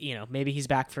 maybe he's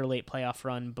back for a late playoff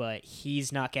run, but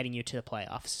he's not getting you to the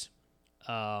playoffs,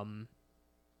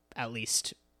 at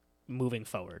least moving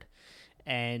forward.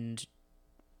 And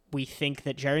we think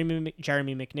that Jeremy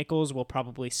McNichols will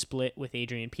probably split with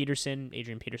Adrian Peterson.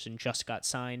 Adrian Peterson just got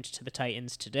signed to the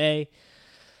Titans today.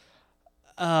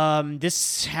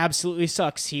 This absolutely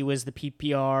sucks. He was the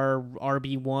PPR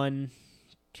RB1,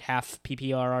 half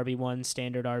PPR RB1,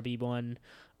 standard RB1.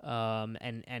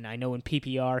 And I know in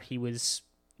PPR he was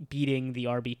beating the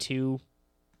RB2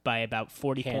 by about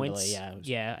 40 points.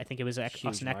 Yeah, I think it was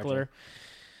Austin Eckler.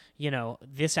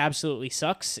 This absolutely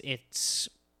sucks. It's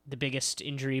the biggest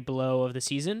injury blow of the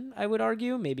season, I would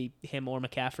argue. Maybe him or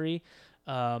McCaffrey.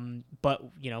 But,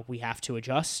 we have to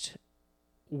adjust.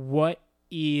 What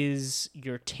is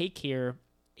your take here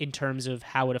in terms of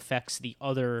how it affects the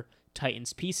other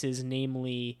Titans pieces,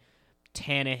 namely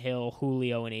Tannehill,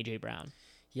 Julio, and A.J. Brown?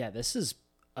 Yeah, this is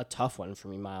a tough one for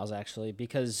me, Miles, actually,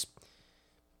 because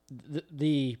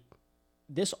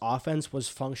this offense was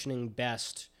functioning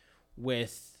best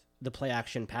with the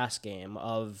play-action pass game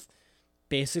of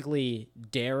basically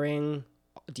daring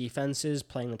defenses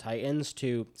playing the Titans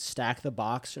to stack the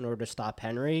box in order to stop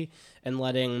Henry and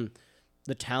letting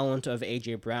the talent of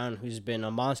A.J. Brown, who's been a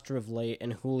monster of late,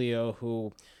 and Julio,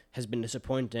 who has been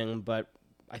disappointing, but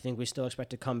I think we still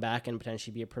expect to come back and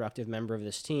potentially be a productive member of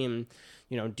this team,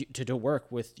 to work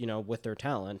with, with their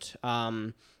talent.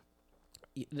 Obviously,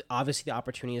 the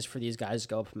opportunities for these guys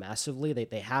go up massively.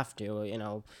 They have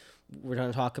to, We're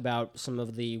going to talk about some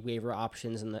of the waiver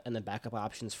options and the backup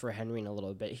options for Henry in a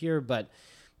little bit here, but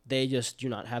they just do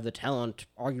not have the talent.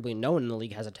 Arguably, no one in the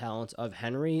league has a talent of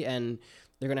Henry, and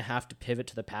they're going to have to pivot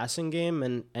to the passing game,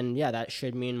 and yeah, that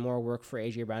should mean more work for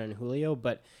A.J. Brown and Julio,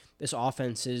 but this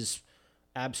offense is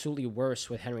absolutely worse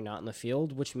with Henry not in the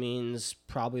field, which means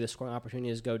probably the scoring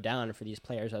opportunities go down for these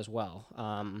players as well.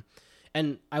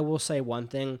 And I will say one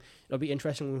thing, it'll be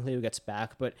interesting when Julio gets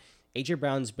back, but A.J.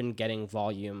 Brown's been getting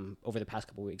volume over the past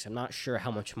couple of weeks. I'm not sure how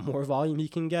much more volume he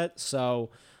can get, so,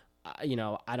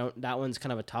 that one's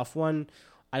kind of a tough one.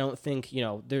 I don't think,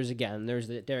 there's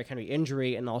the Derrick Henry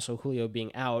injury and also Julio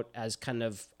being out as kind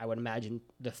of, I would imagine,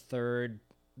 the third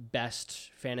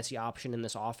best fantasy option in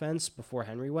this offense before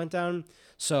Henry went down.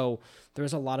 So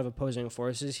there's a lot of opposing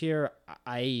forces here.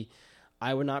 I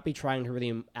would not be trying to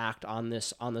really act on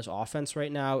this offense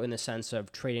right now in the sense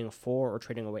of trading for or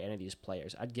trading away any of these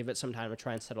players. I'd give it some time to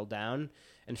try and settle down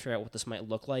and figure out what this might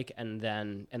look like and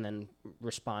then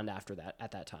respond after that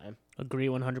at that time. Agree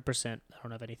 100%. I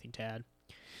don't have anything to add.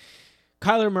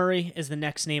 Kyler Murray is the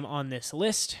next name on this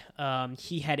list.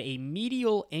 He had a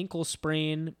medial ankle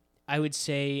sprain. I would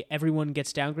say everyone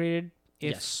gets downgraded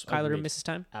if Kyler misses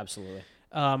time. Absolutely.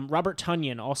 Robert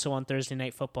Tonyan, also on Thursday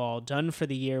Night Football, done for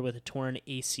the year with a torn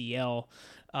ACL.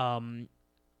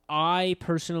 I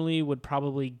personally would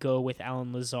probably go with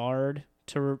Alan Lazard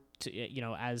to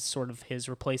as sort of his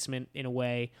replacement in a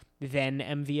way, then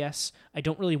MVS. I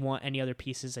don't really want any other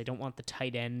pieces. I don't want the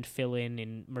tight end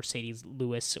fill-in Mercedes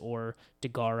Lewis or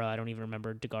DeGara. I don't even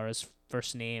remember DeGara's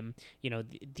first name.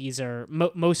 These are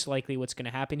most likely what's going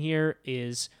to happen here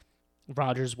is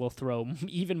Rodgers will throw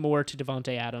even more to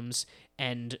Devontae Adams,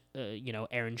 and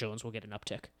Aaron Jones will get an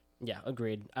uptick. Yeah,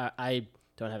 agreed. I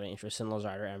don't have any interest in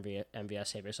Lazard or MVS.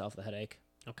 Save yourself the headache.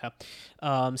 Okay.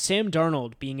 Sam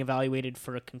Darnold being evaluated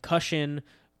for a concussion.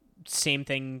 same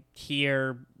thing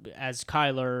here as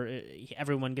Kyler.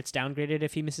 Everyone gets downgraded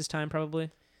if he misses time,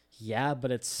 probably. Yeah,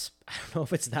 but I don't know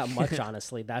if it's that much,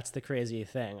 honestly. That's the crazy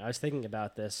thing. I was thinking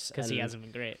about this. Because he hasn't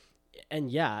been great. And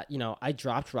yeah, I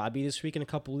dropped Robbie this week in a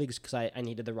couple leagues because I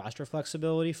needed the roster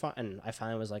flexibility. And I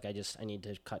finally was like, I need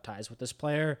to cut ties with this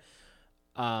player.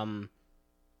 The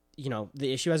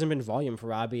issue hasn't been volume for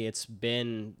Robbie. It's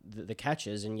been the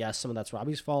catches. And yes, some of that's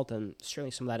Robbie's fault, and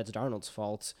certainly some of that is Darnold's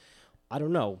fault. I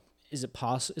don't know. Is it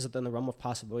in the realm of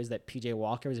possibilities that PJ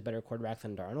Walker is a better quarterback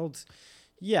than Darnold?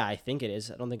 Yeah, I think it is.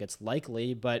 I don't think it's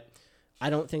likely, but I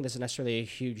don't think this is necessarily a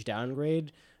huge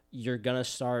downgrade. You're going to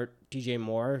start DJ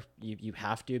Moore. You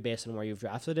have to, based on where you've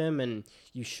drafted him, and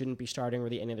you shouldn't be starting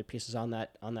really any other pieces on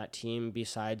that team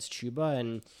besides Chuba,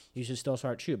 and you should still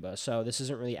start Chuba. So this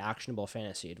isn't really actionable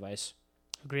fantasy advice.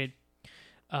 Agreed.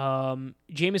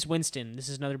 Jameis Winston, this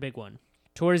is another big one.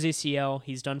 Tore his ACL.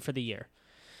 He's done for the year.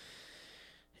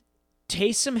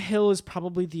 Taysom Hill is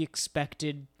probably the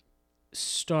expected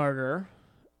starter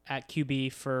at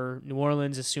QB for New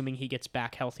Orleans, assuming he gets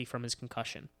back healthy from his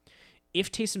concussion.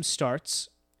 If Taysom starts,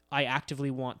 I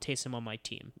actively want Taysom on my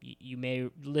team.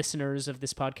 Listeners of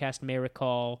this podcast may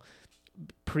recall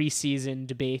preseason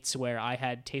debates where I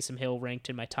had Taysom Hill ranked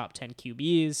in my top 10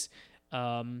 QBs.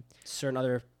 Certain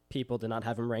other people did not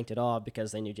have him ranked at all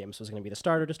because they knew James was going to be the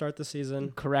starter to start the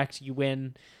season. Correct, you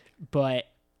win. But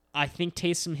I think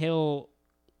Taysom Hill,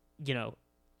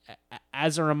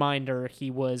 as a reminder, he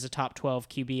was a top 12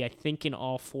 QB, I think, in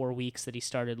all 4 weeks that he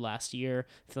started last year,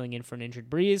 filling in for an injured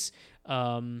Breeze.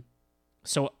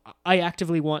 So I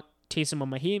actively want Taysom on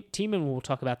my team, and we'll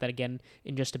talk about that again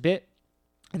in just a bit.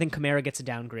 I think Kamara gets a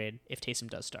downgrade if Taysom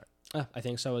does start. I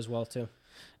think so as well, too.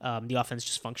 The offense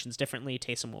just functions differently.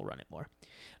 Taysom will run it more.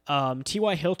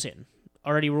 T.Y. Hilton,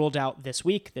 already ruled out this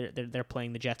week. They're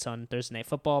playing the Jets on Thursday Night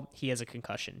Football. He has a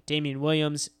concussion. Damian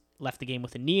Williams left the game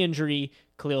with a knee injury.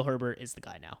 Khalil Herbert is the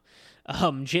guy now.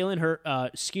 Jalen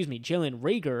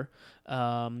Reagor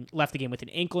left the game with an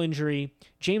ankle injury.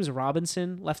 James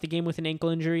Robinson left the game with an ankle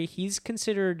injury. He's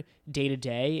considered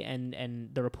day-to-day,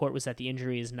 and the report was that the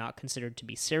injury is not considered to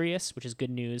be serious, which is good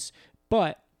news.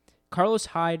 But Carlos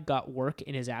Hyde got work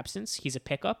in his absence. He's a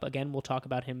pickup. Again, we'll talk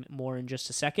about him more in just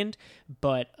a second.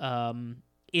 But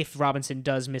if Robinson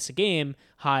does miss a game,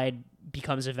 Hyde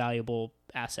becomes a valuable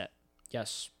asset.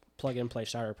 Yes. Plug-and-play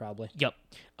starter, probably. Yep.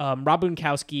 Rob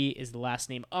Gronkowski is the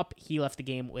last name up. He left the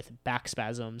game with back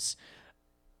spasms.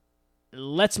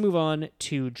 Let's move on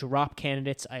to drop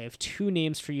candidates. I have 2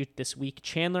 names for you this week,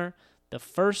 Chandler. The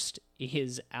first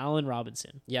is Allen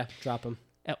Robinson. Yeah, drop him.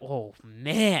 Oh,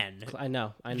 man. I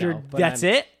know. That's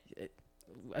it?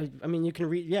 I mean, you can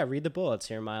read the bullets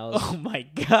here, Miles. Oh, my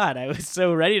God. I was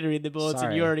so ready to read the bullets,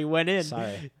 and you already went in.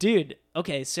 Sorry. Dude,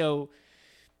 okay, so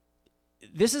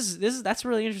that's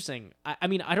really interesting. I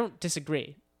mean, I don't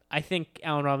disagree. I think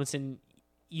Allen Robinson,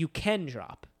 you can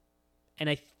drop, and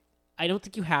I don't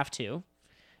think you have to,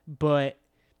 but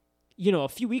a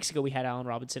few weeks ago we had Allen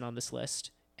Robinson on this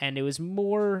list, and it was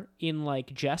more in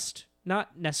like jest,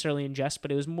 not necessarily in jest,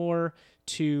 but it was more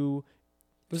to.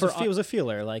 It was a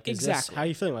feeler. Like, exactly. How are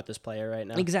you feeling about this player right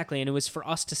now? Exactly, and it was for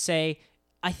us to say,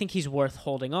 I think he's worth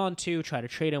holding on to, try to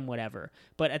trade him, whatever.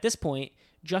 But at this point,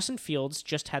 Justin Fields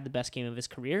just had the best game of his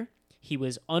career. He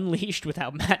was unleashed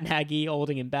without Matt Nagy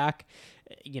holding him back.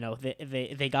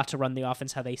 They got to run the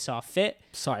offense how they saw fit.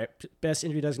 Sorry, best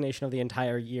injury designation of the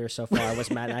entire year so far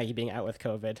was Matt Nagy being out with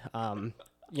COVID.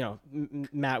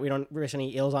 Matt, we don't wish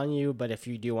any ills on you, but if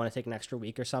you do want to take an extra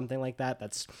week or something like that,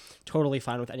 that's totally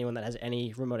fine with anyone that has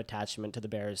any remote attachment to the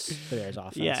Bears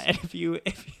offense. Yeah, and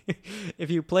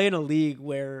if you play in a league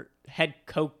where head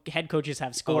coaches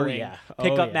have scoring,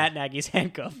 pick up Matt Nagy's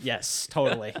handcuff. Yes,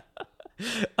 totally.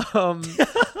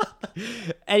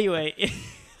 Anyway,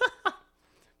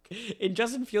 in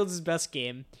Justin Fields' best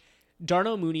game,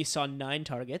 Darnell Mooney saw 9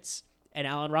 targets, and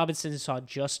Allen Robinson saw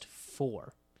just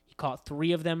 4. He caught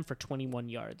 3 of them for 21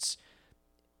 yards.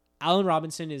 Allen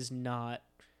Robinson is not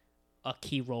a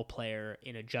key role player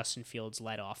in a Justin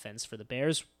Fields-led offense for the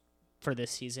Bears for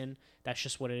this season. That's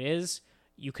just what it is.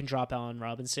 You can drop Allen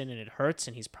Robinson, and it hurts,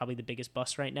 and he's probably the biggest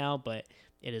bust right now, but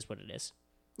it is what it is.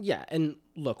 Yeah, and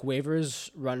look, waivers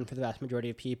run for the vast majority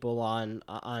of people on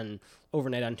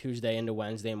overnight on Tuesday into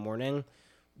Wednesday morning.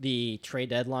 The trade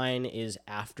deadline is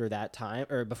after that time,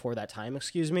 or before that time,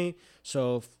 excuse me.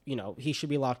 So, he should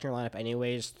be locked in your lineup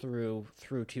anyways through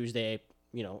Tuesday,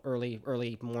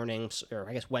 early mornings, or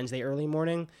I guess Wednesday early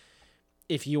morning.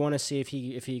 If you want to see if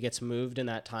he gets moved in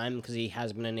that time, because he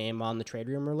has been a name on the trade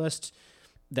rumor list,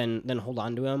 then hold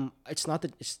on to him. It's not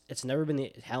that it's never been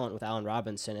the talent with Allen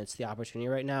Robinson. It's the opportunity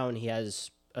right now, and he has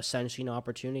essentially no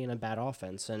opportunity and a bad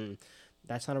offense, and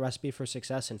that's not a recipe for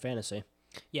success in fantasy.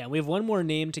 Yeah, we have one more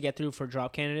name to get through for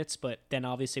drop candidates, but then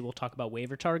obviously we'll talk about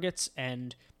waiver targets.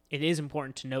 And it is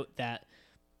important to note that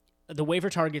the waiver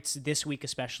targets this week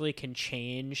especially can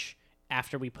change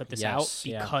after we put this out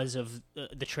because of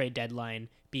the trade deadline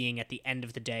being at the end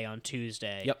of the day on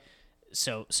Tuesday. Yep.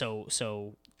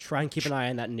 So try and keep an eye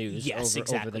on that news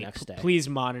exactly. over the next day. Please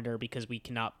monitor, because we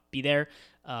cannot be there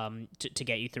to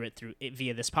get you through it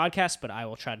via this podcast, but I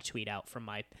will try to tweet out from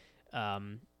my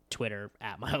Twitter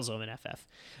at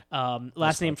MilesOwenFF.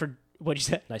 Last name for what'd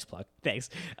you say? Nice plug. Thanks.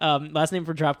 Last name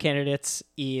for drop candidates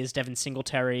is Devin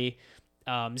Singletary.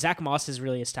 Zach Moss has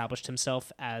really established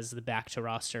himself as the back to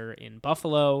roster in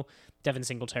Buffalo. Devin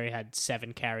Singletary had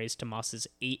 7 carries to Moss's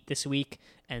 8 this week,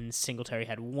 and Singletary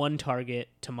had 1 target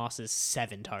to Moss's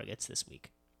 7 targets this week.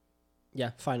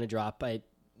 Yeah, fine to drop.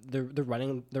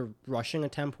 The rushing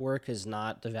attempt work is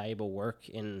not the valuable work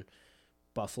in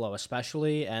Buffalo,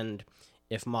 especially, and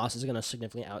if Moss is going to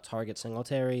significantly out-target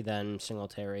Singletary, then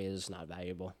Singletary is not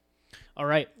valuable. All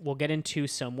right, we'll get into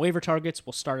some waiver targets.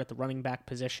 We'll start at the running back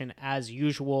position as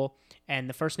usual, and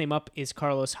the first name up is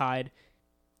Carlos Hyde.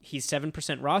 He's 7%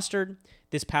 rostered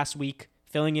this past week,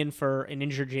 filling in for an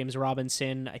injured James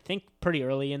Robinson, I think pretty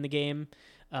early in the game.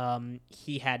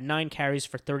 He had 9 carries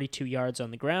for 32 yards on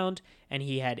the ground, and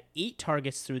he had 8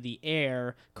 targets through the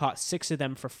air, caught 6 of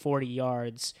them for 40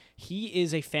 yards. He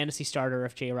is a fantasy starter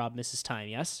if J-Rob misses time,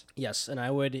 yes? Yes, and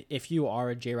I would, if you are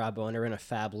a J-Rob owner in a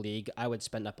fab league, I would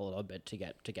spend up a little bit to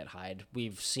get Hyde.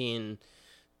 We've seen,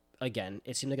 again,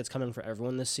 it seems like it's coming for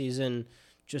everyone this season.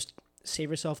 Just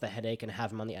save yourself the headache and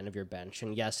have him on the end of your bench.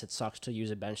 And yes, it sucks to use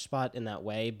a bench spot in that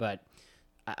way, but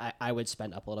I would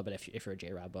spend up a little bit if you're a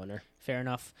J-Rob owner. Fair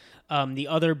enough. The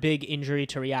other big injury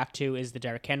to react to is the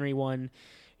Derrick Henry one.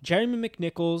 Jeremy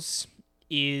McNichols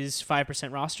is 5%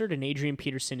 rostered, and Adrian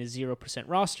Peterson is 0%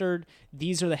 rostered.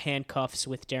 These are the handcuffs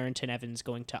with Darrington Evans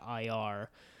going to IR.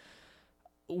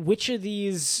 Which of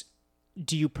these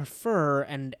do you prefer,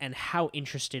 and how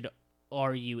interested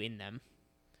are you in them?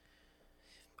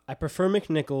 I prefer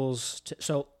McNichols.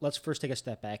 So let's first take a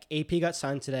step back. AP got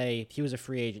signed today. He was a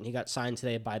free agent. He got signed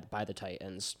today by the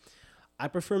Titans. I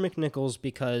prefer McNichols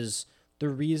because the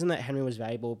reason that Henry was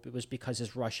valuable was because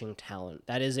his rushing talent.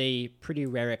 That is a pretty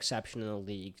rare exception in the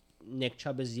league. Nick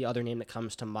Chubb is the other name that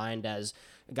comes to mind as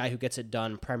a guy who gets it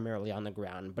done primarily on the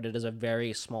ground, but it is a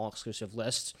very small exclusive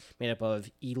list made up of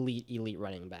elite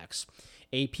running backs.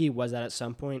 AP was that at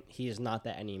some point. He is not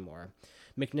that anymore.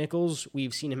 McNichols,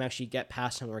 we've seen him actually get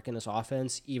passing work in this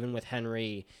offense, even with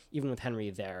Henry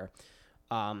there.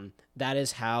 That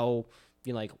is how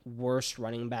worst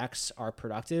running backs are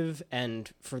productive, and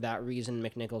for that reason,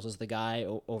 McNichols is the guy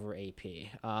over AP.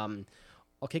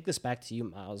 I'll kick this back to you,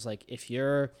 Miles. If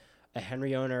you're a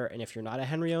Henry owner, and if you're not a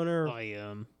Henry owner, I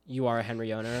am. You are a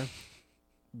Henry owner.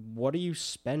 What are you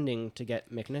spending to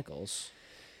get McNichols?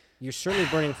 You're certainly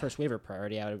burning first waiver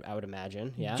priority, I would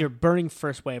imagine. Yeah, you're burning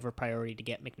first waiver priority to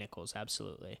get McNichols,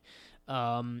 absolutely.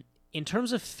 In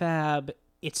terms of fab,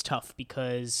 it's tough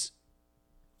because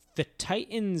the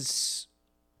Titans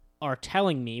are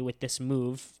telling me with this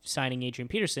move, signing Adrian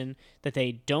Peterson, that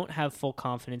they don't have full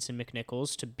confidence in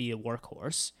McNichols to be a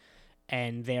workhorse,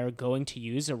 and they're going to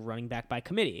use a running back by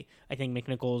committee. I think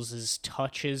McNichols'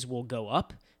 touches will go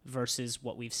up versus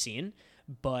what we've seen,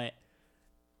 but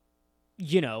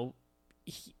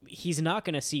he's not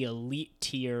going to see elite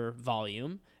tier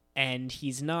volume, and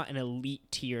he's not an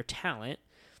elite tier talent.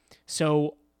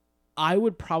 So I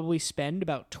would probably spend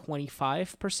about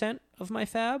 25% of my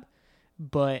fab,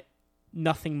 but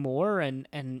nothing more. And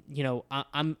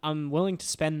I'm willing to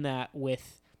spend that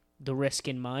with the risk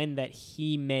in mind that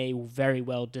he may very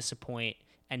well disappoint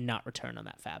and not return on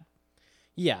that fab.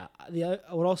 Yeah,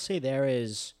 what I'll say there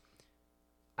is,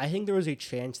 I think there is a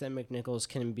chance that McNichols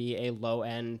can be a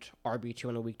low-end RB2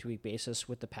 on a week-to-week basis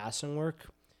with the passing work.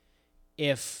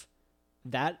 If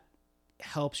that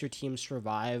helps your team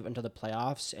survive until the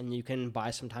playoffs and you can buy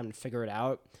some time to figure it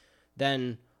out,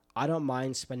 then I don't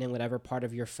mind spending whatever part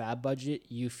of your fab budget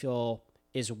you feel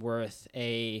is worth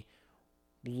a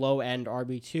low-end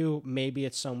RB2. Maybe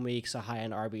it's some weeks a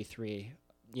high-end RB3,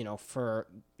 for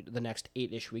the next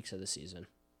 8-ish weeks of the season.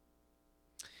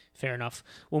 Fair enough.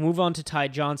 We'll move on to Ty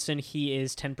Johnson. He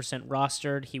is 10%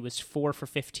 rostered. He was 4 for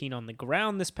 15 on the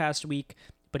ground this past week,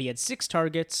 but he had 6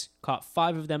 targets, caught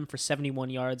 5 of them for 71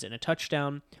 yards and a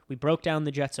touchdown. We broke down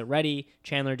the Jets already.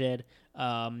 Chandler did.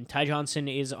 Ty Johnson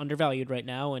is undervalued right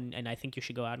now, and I think you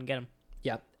should go out and get him.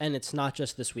 Yeah, and it's not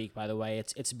just this week, by the way.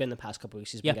 It's been the past couple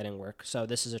weeks he's been getting work. So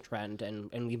this is a trend,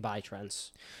 and we buy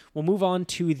trends. We'll move on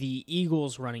to the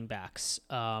Eagles running backs.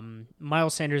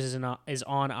 Miles Sanders is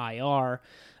on IR.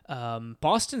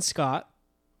 Boston Scott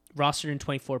rostered in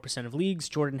 24% of leagues.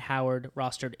 Jordan Howard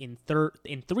rostered in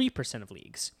 3% of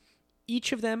leagues.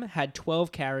 Each of them had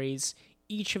 12 carries.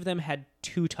 Each of them had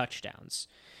 2 touchdowns.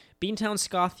 Beantown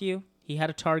Scothew, he had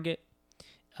a target.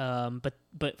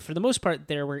 But for the most part,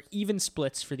 there were even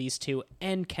splits for these two.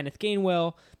 And Kenneth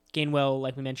Gainwell. Gainwell,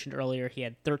 like we mentioned earlier, he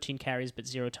had 13 carries but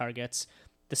 0 targets.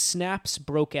 The snaps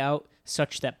broke out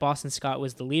such that Boston Scott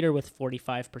was the leader with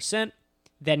 45%,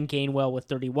 then Gainwell with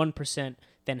 31%,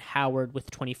 then Howard with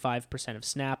 25% of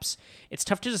snaps. It's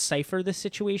tough to decipher this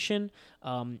situation.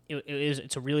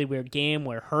 It's a really weird game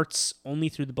where Hurts only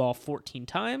threw the ball 14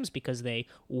 times because they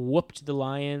whooped the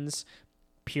Lions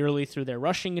purely through their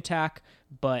rushing attack,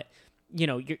 but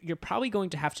you're probably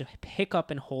going to have to pick up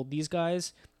and hold these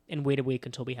guys and wait a week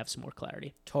until we have some more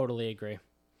clarity. Totally agree.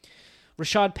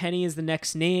 Rashad Penny is the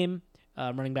next name,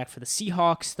 running back for the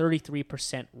Seahawks,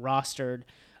 33% rostered.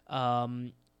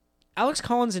 Alex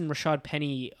Collins and Rashad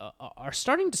Penny are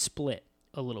starting to split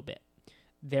a little bit.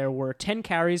 There were 10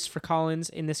 carries for Collins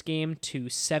in this game to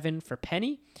 7 for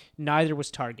Penny. Neither was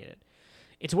targeted.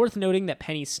 It's worth noting that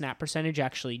Penny's snap percentage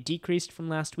actually decreased from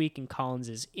last week and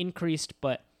Collins's increased,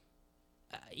 but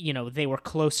they were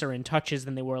closer in touches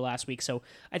than they were last week. So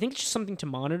I think it's just something to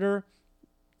monitor.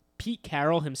 Pete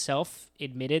Carroll himself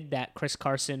admitted that Chris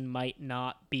Carson might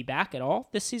not be back at all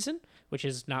this season, which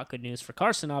is not good news for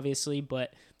Carson, obviously,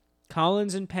 but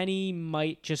Collins and Penny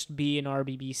might just be an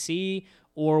RBBC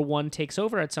or one takes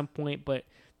over at some point, but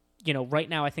right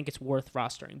now I think it's worth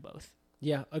rostering both.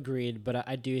 Yeah, agreed. But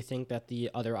I do think that the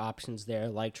other options there,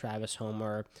 like Travis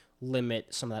Homer,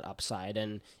 limit some of that upside.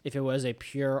 And if it was a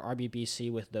pure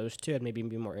RBBC with those two, I'd maybe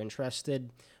be more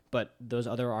interested. But those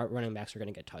other running backs are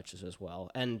going to get touches as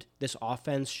well. And this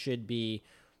offense should be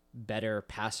better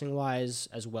passing-wise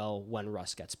as well when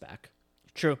Russ gets back.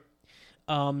 True.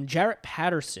 Jarrett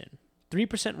Patterson,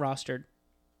 3% rostered.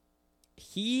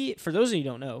 For those of you who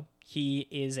don't know, he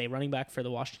is a running back for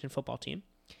the Washington football team.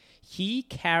 He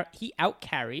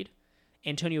out-carried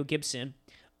Antonio Gibson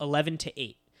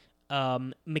 11-8.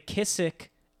 McKissick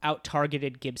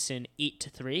out-targeted Gibson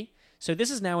 8-3. So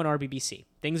this is now an RBBC.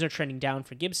 Things are trending down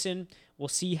for Gibson. We'll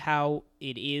see how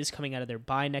it is coming out of their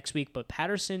bye next week, but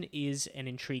Patterson is an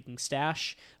intriguing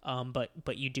stash,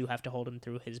 but you do have to hold him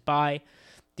through his bye.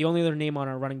 The only other name on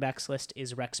our running backs list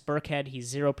is Rex Burkhead.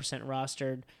 He's 0%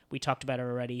 rostered. We talked about it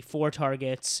already. 4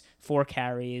 targets, 4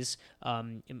 carries,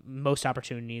 most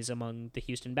opportunities among the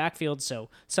Houston backfield, so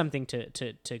something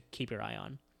to keep your eye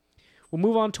on. We'll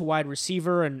move on to wide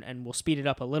receiver, and we'll speed it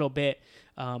up a little bit.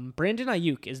 Brandon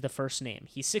Ayuk is the first name.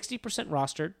 He's 60%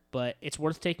 rostered, but it's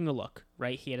worth taking a look,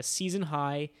 right? He had a season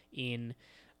high in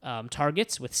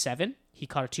targets with 7. He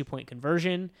caught a 2-point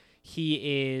conversion.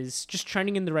 He is just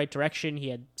trending in the right direction. He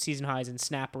had season highs in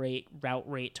snap rate, route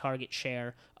rate, target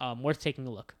share. Worth taking a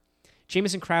look.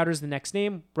 Jamison Crowder is the next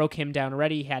name. Broke him down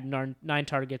already. He had 9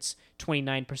 targets,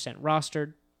 29%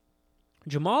 rostered.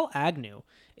 Jamal Agnew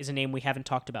is a name we haven't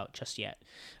talked about just yet.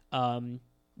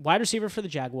 Wide receiver for the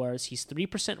Jaguars. He's 3%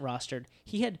 rostered.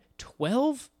 He had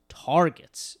 12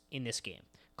 targets in this game.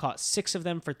 Caught 6 of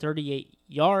them for 38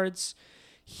 yards.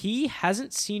 He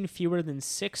hasn't seen fewer than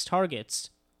 6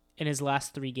 targets in his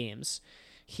last 3 games.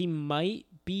 He might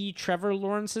be Trevor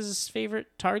Lawrence's favorite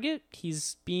target.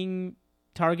 He's being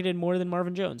targeted more than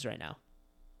Marvin Jones right now.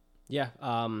 Yeah,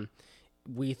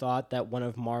 we thought that one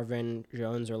of Marvin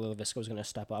Jones or Lil Visco was going to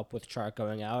step up with Chark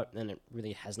going out, and it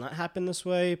really has not happened this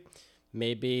way.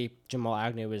 Maybe Jamal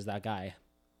Agnew is that guy.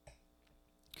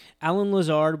 Alan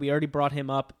Lazard, we already brought him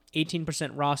up, 18%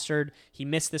 rostered. He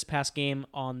missed this past game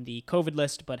on the COVID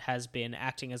list, but has been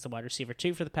acting as the wide receiver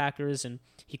 2 for the Packers, and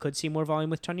he could see more volume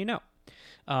with Tonyan out.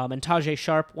 And Tajay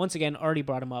Sharp, once again, already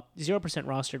brought him up, 0%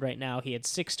 rostered right now. He had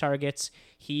 6 targets.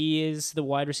 He is the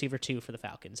wide receiver 2 for the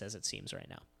Falcons, as it seems right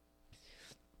now.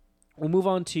 We'll move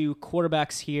on to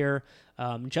quarterbacks here.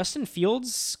 Justin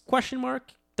Fields, question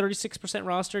mark, 36%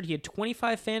 rostered. He had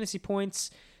 25 fantasy points.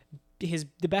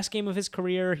 The best game of his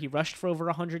career. He rushed for over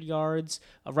 100 yards,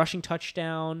 a rushing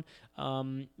touchdown,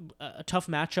 a tough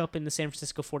matchup in the San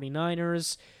Francisco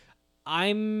 49ers.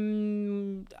 I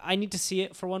need to see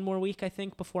it for one more week, I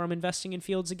think, before I'm investing in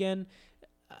Fields again.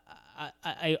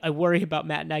 I worry about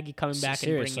Matt Nagy coming back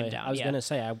Seriously, and bringing him down. I was going to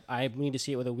say, I need to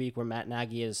see it with a week where Matt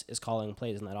Nagy is calling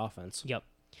plays in that offense. Yep.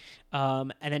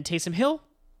 And then Taysom Hill,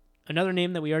 another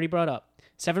name that we already brought up.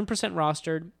 7%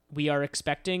 rostered. We are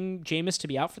expecting Jameis to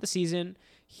be out for the season.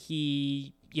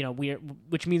 He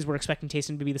which means we're expecting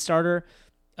Taysom to be the starter.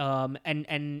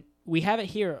 And we have it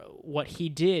here, what he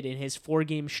did in his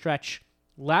 4-game stretch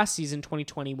last season,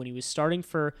 2020, when he was starting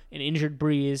for an injured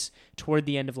Breeze toward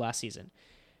the end of last season.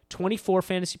 24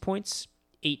 fantasy points,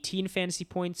 18 fantasy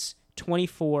points,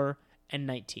 24, and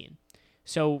 19.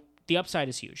 So the upside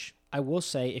is huge. I will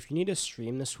say, if you need a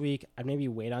stream this week, I'd maybe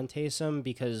wait on Taysom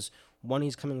because, one,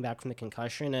 he's coming back from the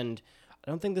concussion, and I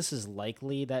don't think this is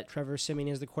likely that Trevor Siemian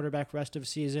is the quarterback rest of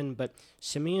season, but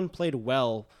Siemian played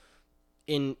well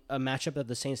in a matchup that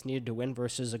the Saints needed to win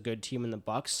versus a good team in the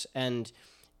Bucs, and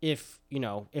if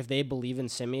they believe in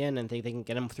Siemian and think they can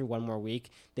get him through one more week,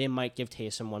 they might give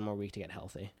Taysom one more week to get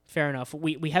healthy. Fair enough.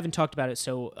 We haven't talked about it,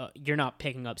 so you're not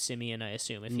picking up Siemian, I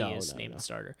assume, if he is named the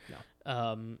starter.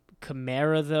 No.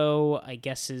 Kamara, though, I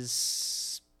guess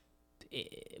is...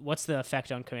 What's the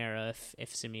effect on Kamara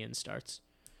if Siemian starts?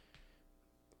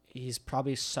 He's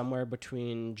probably somewhere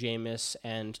between Jameis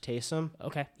and Taysom.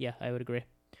 Okay, yeah, I would agree.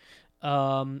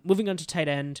 Moving on to tight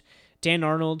end, Dan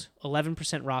Arnold, 11%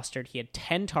 rostered. He had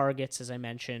 10 targets, as I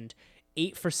mentioned,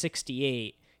 8 for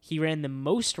 68. He ran the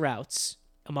most routes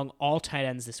among all tight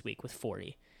ends this week with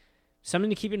 40.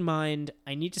 Something to keep in mind.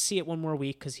 I need to see it one more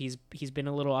week because he's been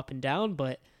a little up and down,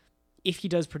 but if he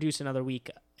does produce another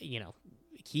week,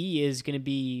 he is going to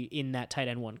be in that tight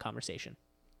end 1 conversation.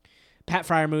 Pat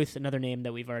Freiermuth, another name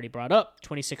that we've already brought up,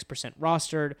 26%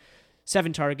 rostered.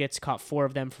 7 targets, caught 4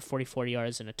 of them for 44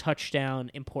 yards and a touchdown.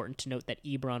 Important to note that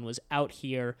Ebron was out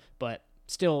here, but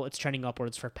still it's trending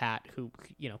upwards for Pat, who,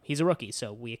 he's a rookie,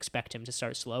 so we expect him to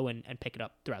start slow and pick it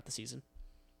up throughout the season.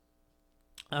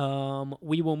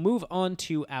 We will move on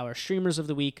to our streamers of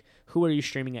the week. Who are you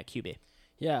streaming at QB?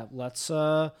 Yeah, let's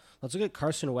look at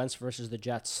Carson Wentz versus the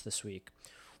Jets this week.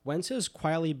 Wentz has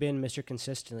quietly been Mr.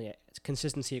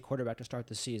 Consistency at quarterback to start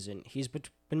the season. He's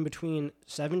been between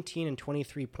 17 and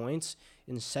 23 points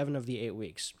in 7 of the 8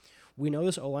 weeks. We know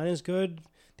this O-line is good.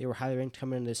 They were highly ranked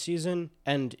coming into this season.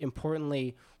 And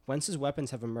importantly, Wentz's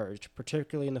weapons have emerged,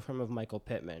 particularly in the form of Michael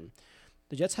Pittman.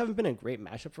 The Jets haven't been a great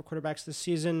matchup for quarterbacks this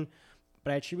season,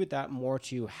 but I attribute that more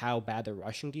to how bad the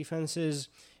rushing defense is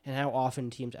and how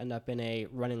often teams end up in a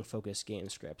running-focused game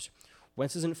script.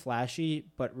 Wentz isn't flashy,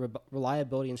 but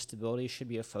reliability and stability should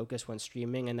be a focus when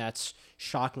streaming, and that's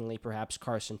shockingly perhaps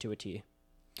Carson to a T.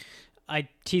 I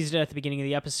teased it at the beginning of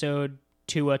the episode.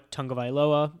 Tua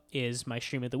Tagovailoa is my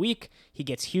stream of the week. He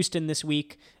gets Houston this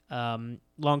week.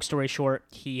 Long story short,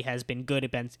 he has been good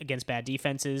against bad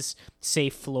defenses,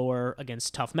 safe floor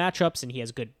against tough matchups, and he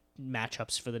has good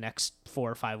matchups for the next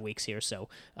 4 or 5 weeks here. So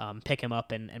pick him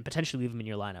up and potentially leave him in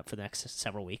your lineup for the next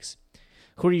several weeks.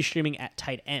 Who are you streaming at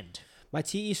tight end? My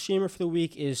TE streamer for the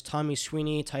week is Tommy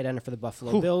Sweeney, tight end for the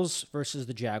Buffalo Bills versus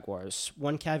the Jaguars.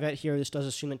 One caveat here, this does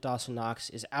assume that Dawson Knox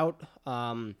is out.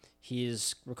 He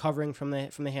is recovering from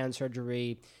the hand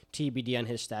surgery, TBD on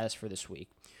his status for this week.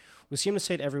 We seem to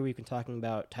say it every week when talking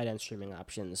about tight end streaming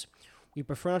options. We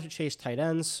prefer not to chase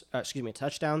touchdowns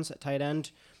at tight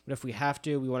end, but if we have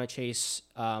to, we want to chase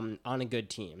on a good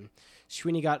team.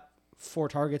 Sweeney got 4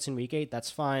 targets in week 8.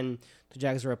 That's fine. The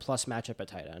Jags are a plus matchup at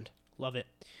tight end. Love it.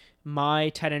 My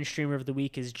tight end streamer of the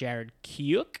week is Jared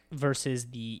Cook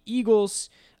versus the Eagles.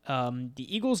 The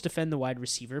Eagles defend the wide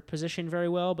receiver position very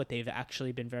well, but they've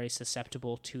actually been very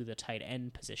susceptible to the tight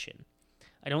end position.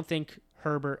 I don't think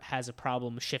Herbert has a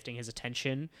problem shifting his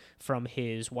attention from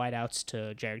his wideouts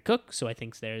to Jared Cook, so I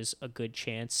think there's a good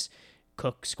chance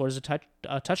Cook scores a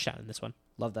touchdown in this one.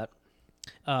 Love that.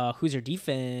 Who's your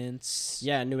defense?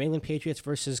 Yeah, New England Patriots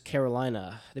versus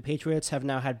Carolina. The Patriots have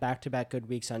now had back-to-back good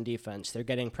weeks on defense. They're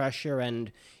getting pressure,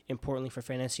 and importantly for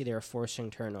fantasy, they are forcing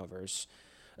turnovers.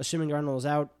 Assuming Darnold is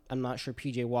out, I'm not sure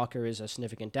P.J. Walker is a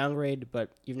significant downgrade,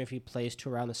 but even if he plays to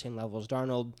around the same level as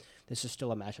Darnold, this is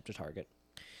still a matchup to target.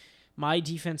 My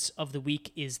defense of the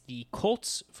week is the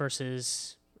Colts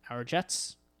versus our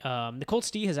Jets. The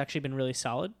Colts D has actually been really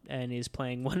solid and is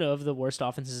playing one of the worst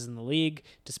offenses in the league,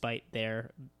 despite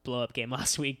their blow-up game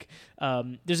last week.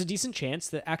 There's a decent chance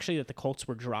that the Colts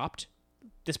were dropped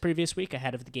this previous week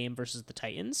ahead of the game versus the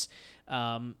Titans.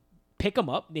 Pick them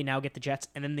up. They now get the Jets,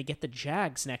 and then they get the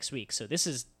Jags next week. So this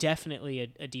is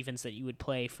definitely a defense that you would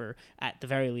play for, at the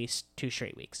very least, 2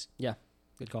 straight weeks. Yeah,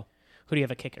 good call. Who do you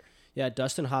have a kicker? Yeah,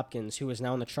 Dustin Hopkins, who is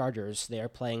now in the Chargers. They are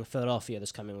playing Philadelphia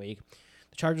this coming week.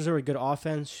 The Chargers are a good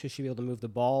offense who should be able to move the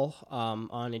ball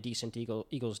on a decent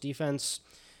Eagles defense.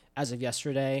 As of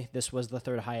yesterday, this was the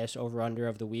 3rd highest over-under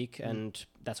of the week, and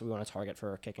that's what we want to target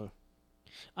for kicking.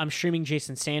 I'm streaming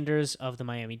Jason Sanders of the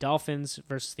Miami Dolphins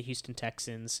versus the Houston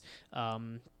Texans.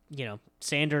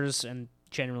 Sanders and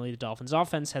generally the Dolphins'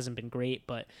 offense hasn't been great,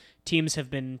 but teams have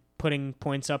been putting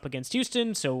points up against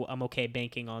Houston, so I'm okay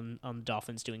banking on the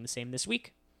Dolphins doing the same this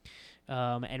week.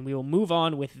 And we will move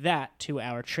on with that to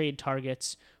our trade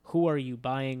targets. Who are you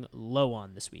buying low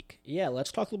on this week? Yeah,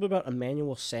 let's talk a little bit about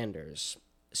Emmanuel Sanders.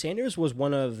 Sanders was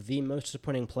one of the most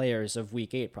disappointing players of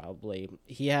Week 8, probably.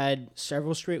 He had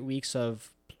several straight weeks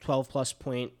of 12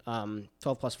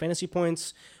 plus fantasy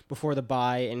points before the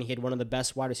bye, and he had one of the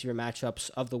best wide receiver matchups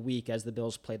of the week as the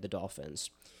Bills played the Dolphins.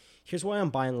 Here's why I'm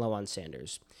buying low on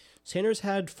Sanders. Sanders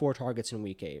had 4 targets in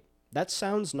Week 8. That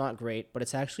sounds not great, but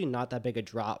it's actually not that big a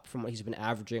drop from what he's been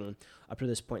averaging up to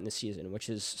this point in the season, which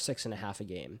is 6.5 a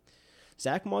game.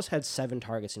 Zach Moss had 7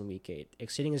 targets in Week 8,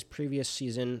 exceeding his previous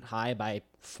season high by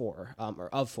 4, or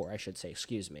of 4, I should say,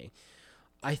 excuse me.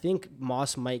 I think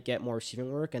Moss might get more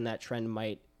receiving work, and that trend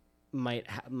might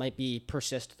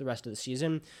persist the rest of the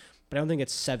season, but I don't think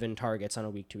it's 7 targets on a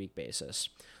week-to-week basis.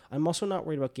 I'm also not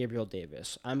worried about Gabriel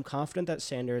Davis. I'm confident that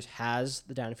Sanders has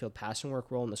the downfield passing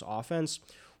work role in this offense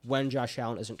when Josh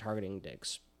Allen isn't targeting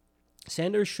Diggs.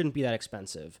 Sanders shouldn't be that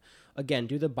expensive. Again,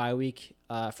 due to the bye week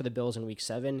for the Bills in Week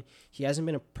 7, he hasn't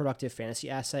been a productive fantasy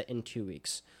asset in 2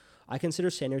 weeks. I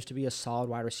consider Sanders to be a solid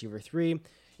wide receiver 3,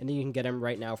 and then you can get him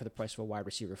right now for the price of a wide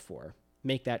receiver 4.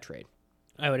 Make that trade.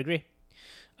 I would agree.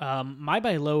 My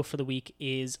buy low for the week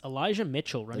is Elijah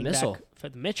Mitchell, running back for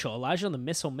the Mitchell. Elijah the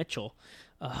Missile Mitchell,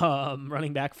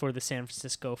 running back for the San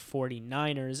Francisco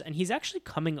 49ers. And he's actually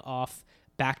coming off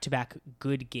back-to-back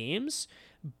good games,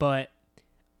 but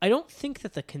I don't think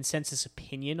that the consensus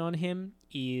opinion on him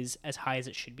is as high as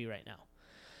it should be right now.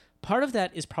 Part of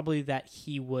that is probably that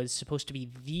he was supposed to be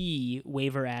the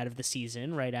waiver ad of the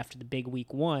season right after the big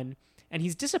Week 1, and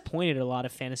he's disappointed a lot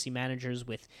of fantasy managers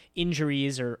with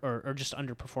injuries or just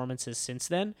underperformances since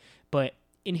then. But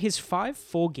in his 5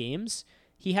 full games,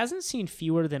 he hasn't seen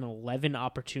fewer than 11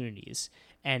 opportunities,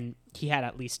 and he had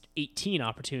at least 18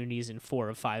 opportunities in 4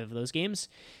 of 5 of those games,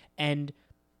 and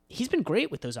he's been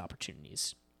great with those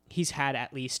opportunities. He's had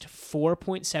at least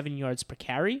 4.7 yards per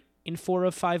carry in 4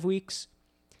 of 5 weeks.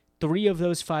 3 of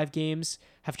those 5 games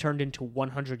have turned into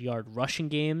 100-yard rushing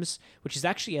games, which is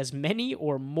actually as many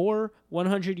or more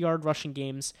 100-yard rushing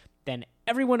games than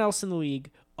everyone else in the league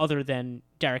other than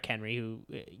Derrick Henry, who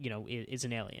is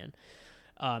an alien.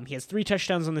 He has 3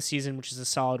 touchdowns on the season, which is a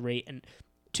solid rate. And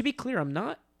to be clear, I'm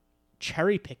not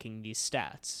cherry-picking these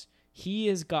stats. He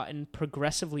has gotten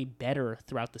progressively better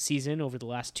throughout the season over the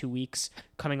last 2 weeks.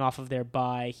 Coming off of their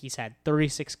bye, he's had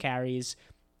 36 carries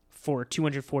for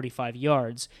 245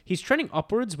 yards. He's trending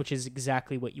upwards, which is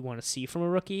exactly what you want to see from a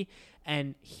rookie.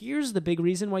 And here's the big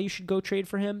reason why you should go trade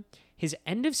for him. His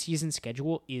end-of-season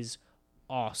schedule is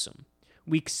awesome.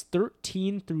 Weeks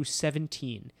 13 through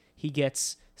 17, he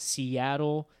gets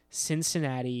Seattle,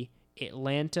 Cincinnati,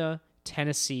 Atlanta,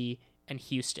 Tennessee, and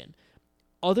Houston.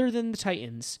 Other than the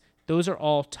Titans, those are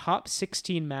all top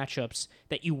 16 matchups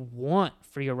that you want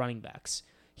for your running backs.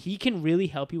 He can really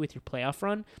help you with your playoff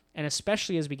run, and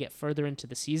especially as we get further into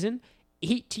the season,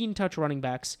 18-touch running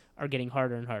backs are getting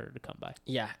harder and harder to come by.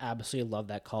 Yeah, absolutely love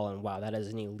that call, and wow, that is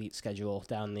an elite schedule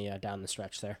down the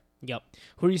stretch there. Yep.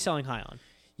 Who are you selling high on?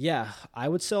 Yeah, I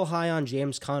would sell high on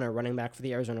James Conner, running back for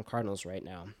the Arizona Cardinals right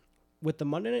now. With the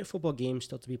Monday Night Football game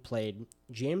still to be played,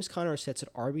 James Conner sits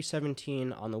at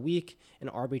RB17 on the week and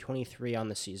RB23 on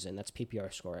the season. That's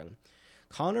PPR scoring.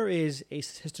 Conner is a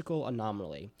statistical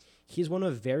anomaly. He's one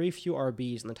of very few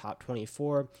RBs in the top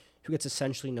 24 who gets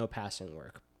essentially no passing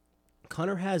work.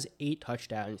 Conner has 8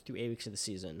 touchdowns through 8 weeks of the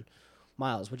season.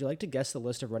 Miles, would you like to guess the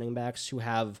list of running backs who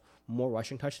have more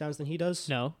rushing touchdowns than he does?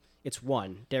 No. It's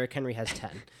 1. Derrick Henry has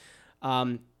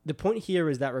 10. The point here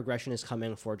is that regression is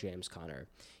coming for James Conner.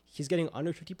 He's getting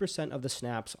under 50% of the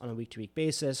snaps on a week-to-week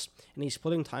basis, and he's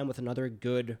splitting time with another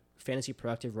good fantasy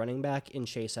productive running back in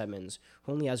Chase Edmonds,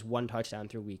 who only has 1 touchdown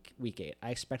through week 8. I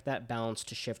expect that balance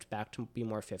to shift back to be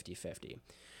more 50-50.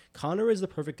 Conner is the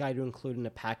perfect guy to include in a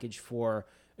package for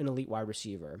an elite wide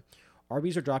receiver.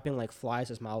 RBs are dropping like flies,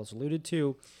 as Miles alluded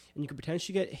to, and you could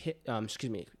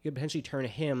potentially turn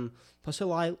him plus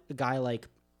a guy like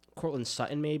Cortland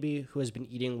Sutton maybe, who has been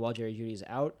eating while Jerry Jeudy's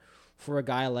out, for a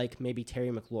guy like maybe Terry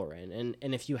McLaurin.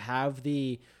 And if you have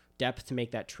the depth to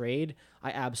make that trade, I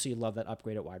absolutely love that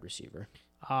upgrade at wide receiver.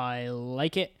 I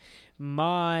like it.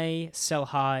 My sell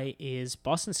high is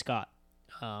Boston Scott,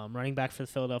 running back for the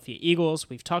Philadelphia Eagles.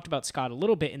 We've talked about Scott a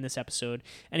little bit in this episode,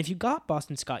 and if you got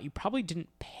Boston Scott, you probably didn't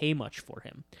pay much for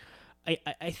him.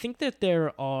 I think that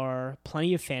there are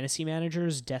plenty of fantasy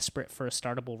managers desperate for a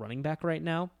startable running back right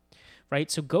now,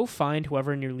 right? So go find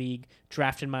whoever in your league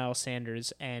drafted Miles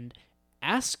Sanders and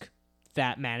ask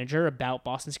that manager about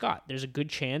Boston Scott. There's a good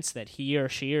chance that he or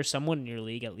she or someone in your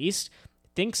league at least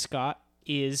think Scott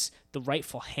is the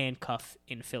rightful handcuff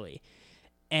in Philly.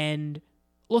 And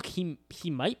look, he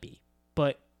might be,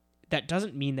 but that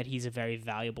doesn't mean that he's a very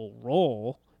valuable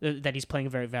role, that he's playing a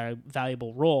very, very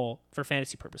valuable role for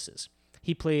fantasy purposes.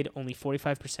 He played only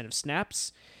 45% of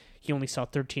snaps. He only saw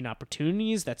 13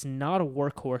 opportunities. That's not a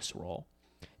workhorse role.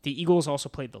 The Eagles also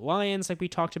played the Lions, like we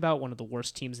talked about, one of the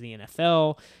worst teams in the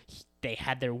NFL. They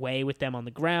had their way with them on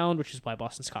the ground, which is why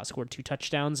Boston Scott scored 2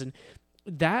 touchdowns, and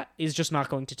that is just not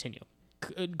going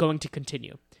to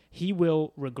continue. He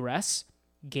will regress.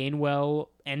 Gainwell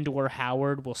and/or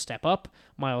Howard will step up.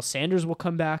 Miles Sanders will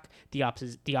come back. The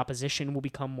opposition will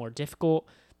become more difficult.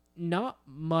 Not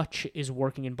much is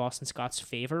working in Boston Scott's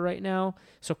favor right now,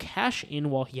 so cash in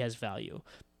while he has value.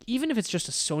 Even if it's just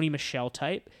a Sony Michel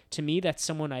type, to me, that's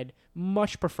someone I'd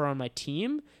much prefer on my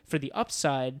team for the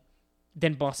upside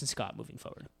than Boston Scott moving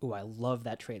forward. Ooh, I love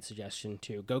that trade suggestion,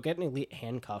 too. Go get an elite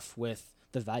handcuff with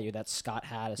the value that Scott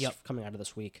has coming out of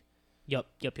this week. Yep.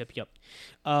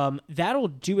 That'll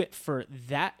do it for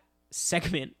that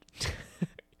segment.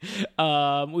 We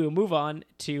will move on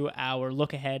to our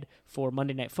look ahead for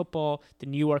Monday Night Football. The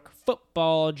New York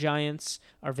Football Giants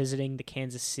are visiting the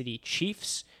Kansas City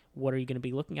Chiefs. What are you going to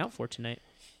be looking out for tonight?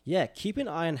 Yeah, keep an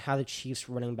eye on how the Chiefs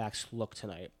running backs look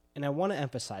tonight. And I want to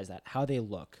emphasize that, how they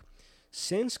look.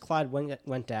 Since Clyde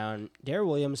went down, Darrell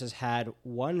Williams has had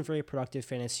one very productive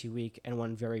fantasy week and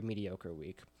one very mediocre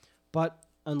week. But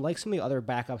unlike some of the other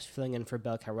backups filling in for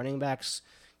bell cow running backs,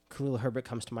 Khalil Herbert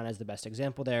comes to mind as the best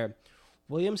example there,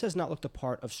 Williams has not looked a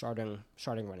part of starting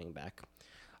running back.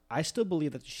 I still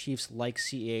believe that the Chiefs like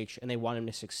CH and they want him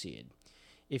to succeed.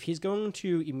 If he's going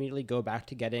to immediately go back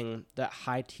to getting the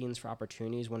high teens for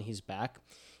opportunities when he's back,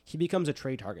 he becomes a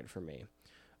trade target for me.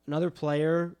 Another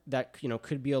player that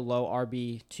could be a low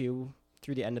RB2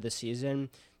 through the end of the season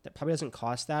that probably doesn't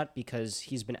cost that because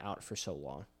he's been out for so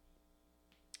long.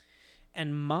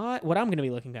 And what I'm going to be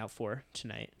looking out for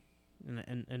tonight,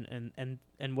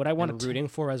 and what I want to rooting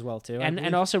for as well too,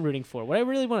 and also rooting for. What I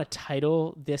really want to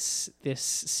title this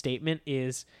statement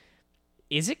is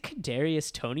it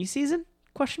Kadarius Toney season? ?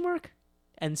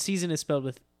 And season is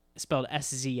spelled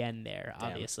SZN there,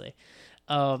 obviously.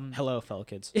 Hello, fellow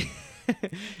kids.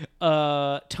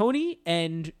 Toney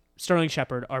and Sterling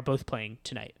Shepard are both playing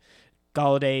tonight.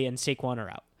 Galladay and Saquon are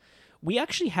out. We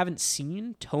actually haven't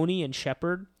seen Toney and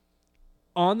Shepard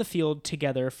on the field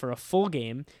together for a full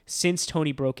game since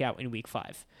Toney broke out in Week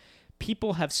 5.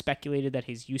 People have speculated that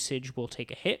his usage will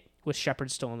take a hit with Shepard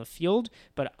still on the field,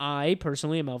 but I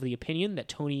personally am of the opinion that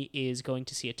Toney is going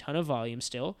to see a ton of volume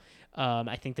still.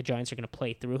 I think the Giants are going to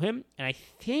play through him, and I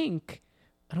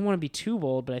don't want to be too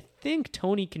bold, but I think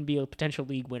Toney can be a potential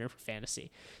league winner for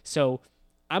fantasy. So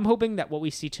I'm hoping that what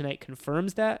we see tonight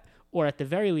confirms that, or at the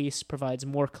very least provides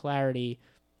more clarity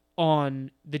on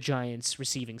the Giants'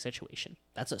 receiving situation.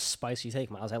 That's a spicy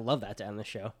take, Miles. I love that to end the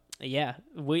show. Yeah,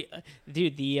 for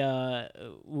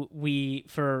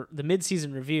the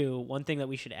mid-season review, one thing that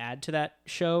we should add to that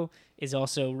show is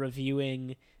also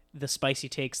reviewing the spicy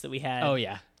takes that we had. Oh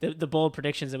yeah, the bold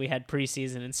predictions that we had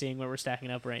preseason and seeing where we're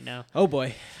stacking up right now. Oh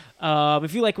boy.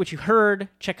 If you like what you heard,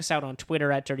 check us out on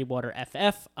Twitter at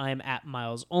DirtyWaterFF. I'm at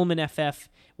Miles Ullman FF,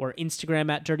 or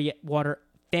Instagram at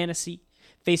DirtyWaterFantasy.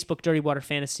 Facebook, Dirty Water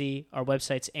Fantasy. Our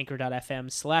website's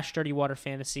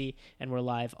anchor.fm/DirtyWaterFantasy, and we're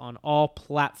live on all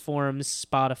platforms,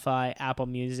 Spotify, Apple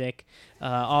Music,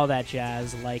 all that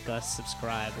jazz. Like us,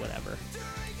 subscribe, whatever.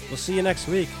 We'll see you next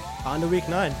week. On to Week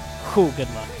 9. Cool, good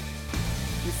luck.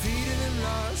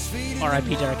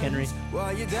 R.I.P. Derrick Henry.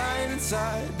 While you're dying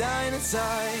inside.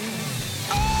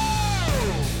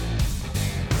 Oh!